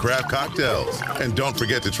ice-cold craft cocktails. And don't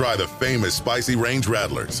forget to try the famous spicy range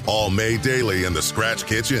rattlers, all made daily in the Scratch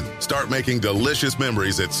Kitchen. Start making delicious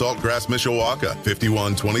memories at Saltgrass Mishawaka,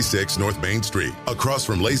 5126 North Main Street, across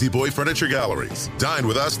from Lazy Boy Furniture Galleries. Dine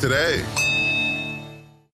with us today.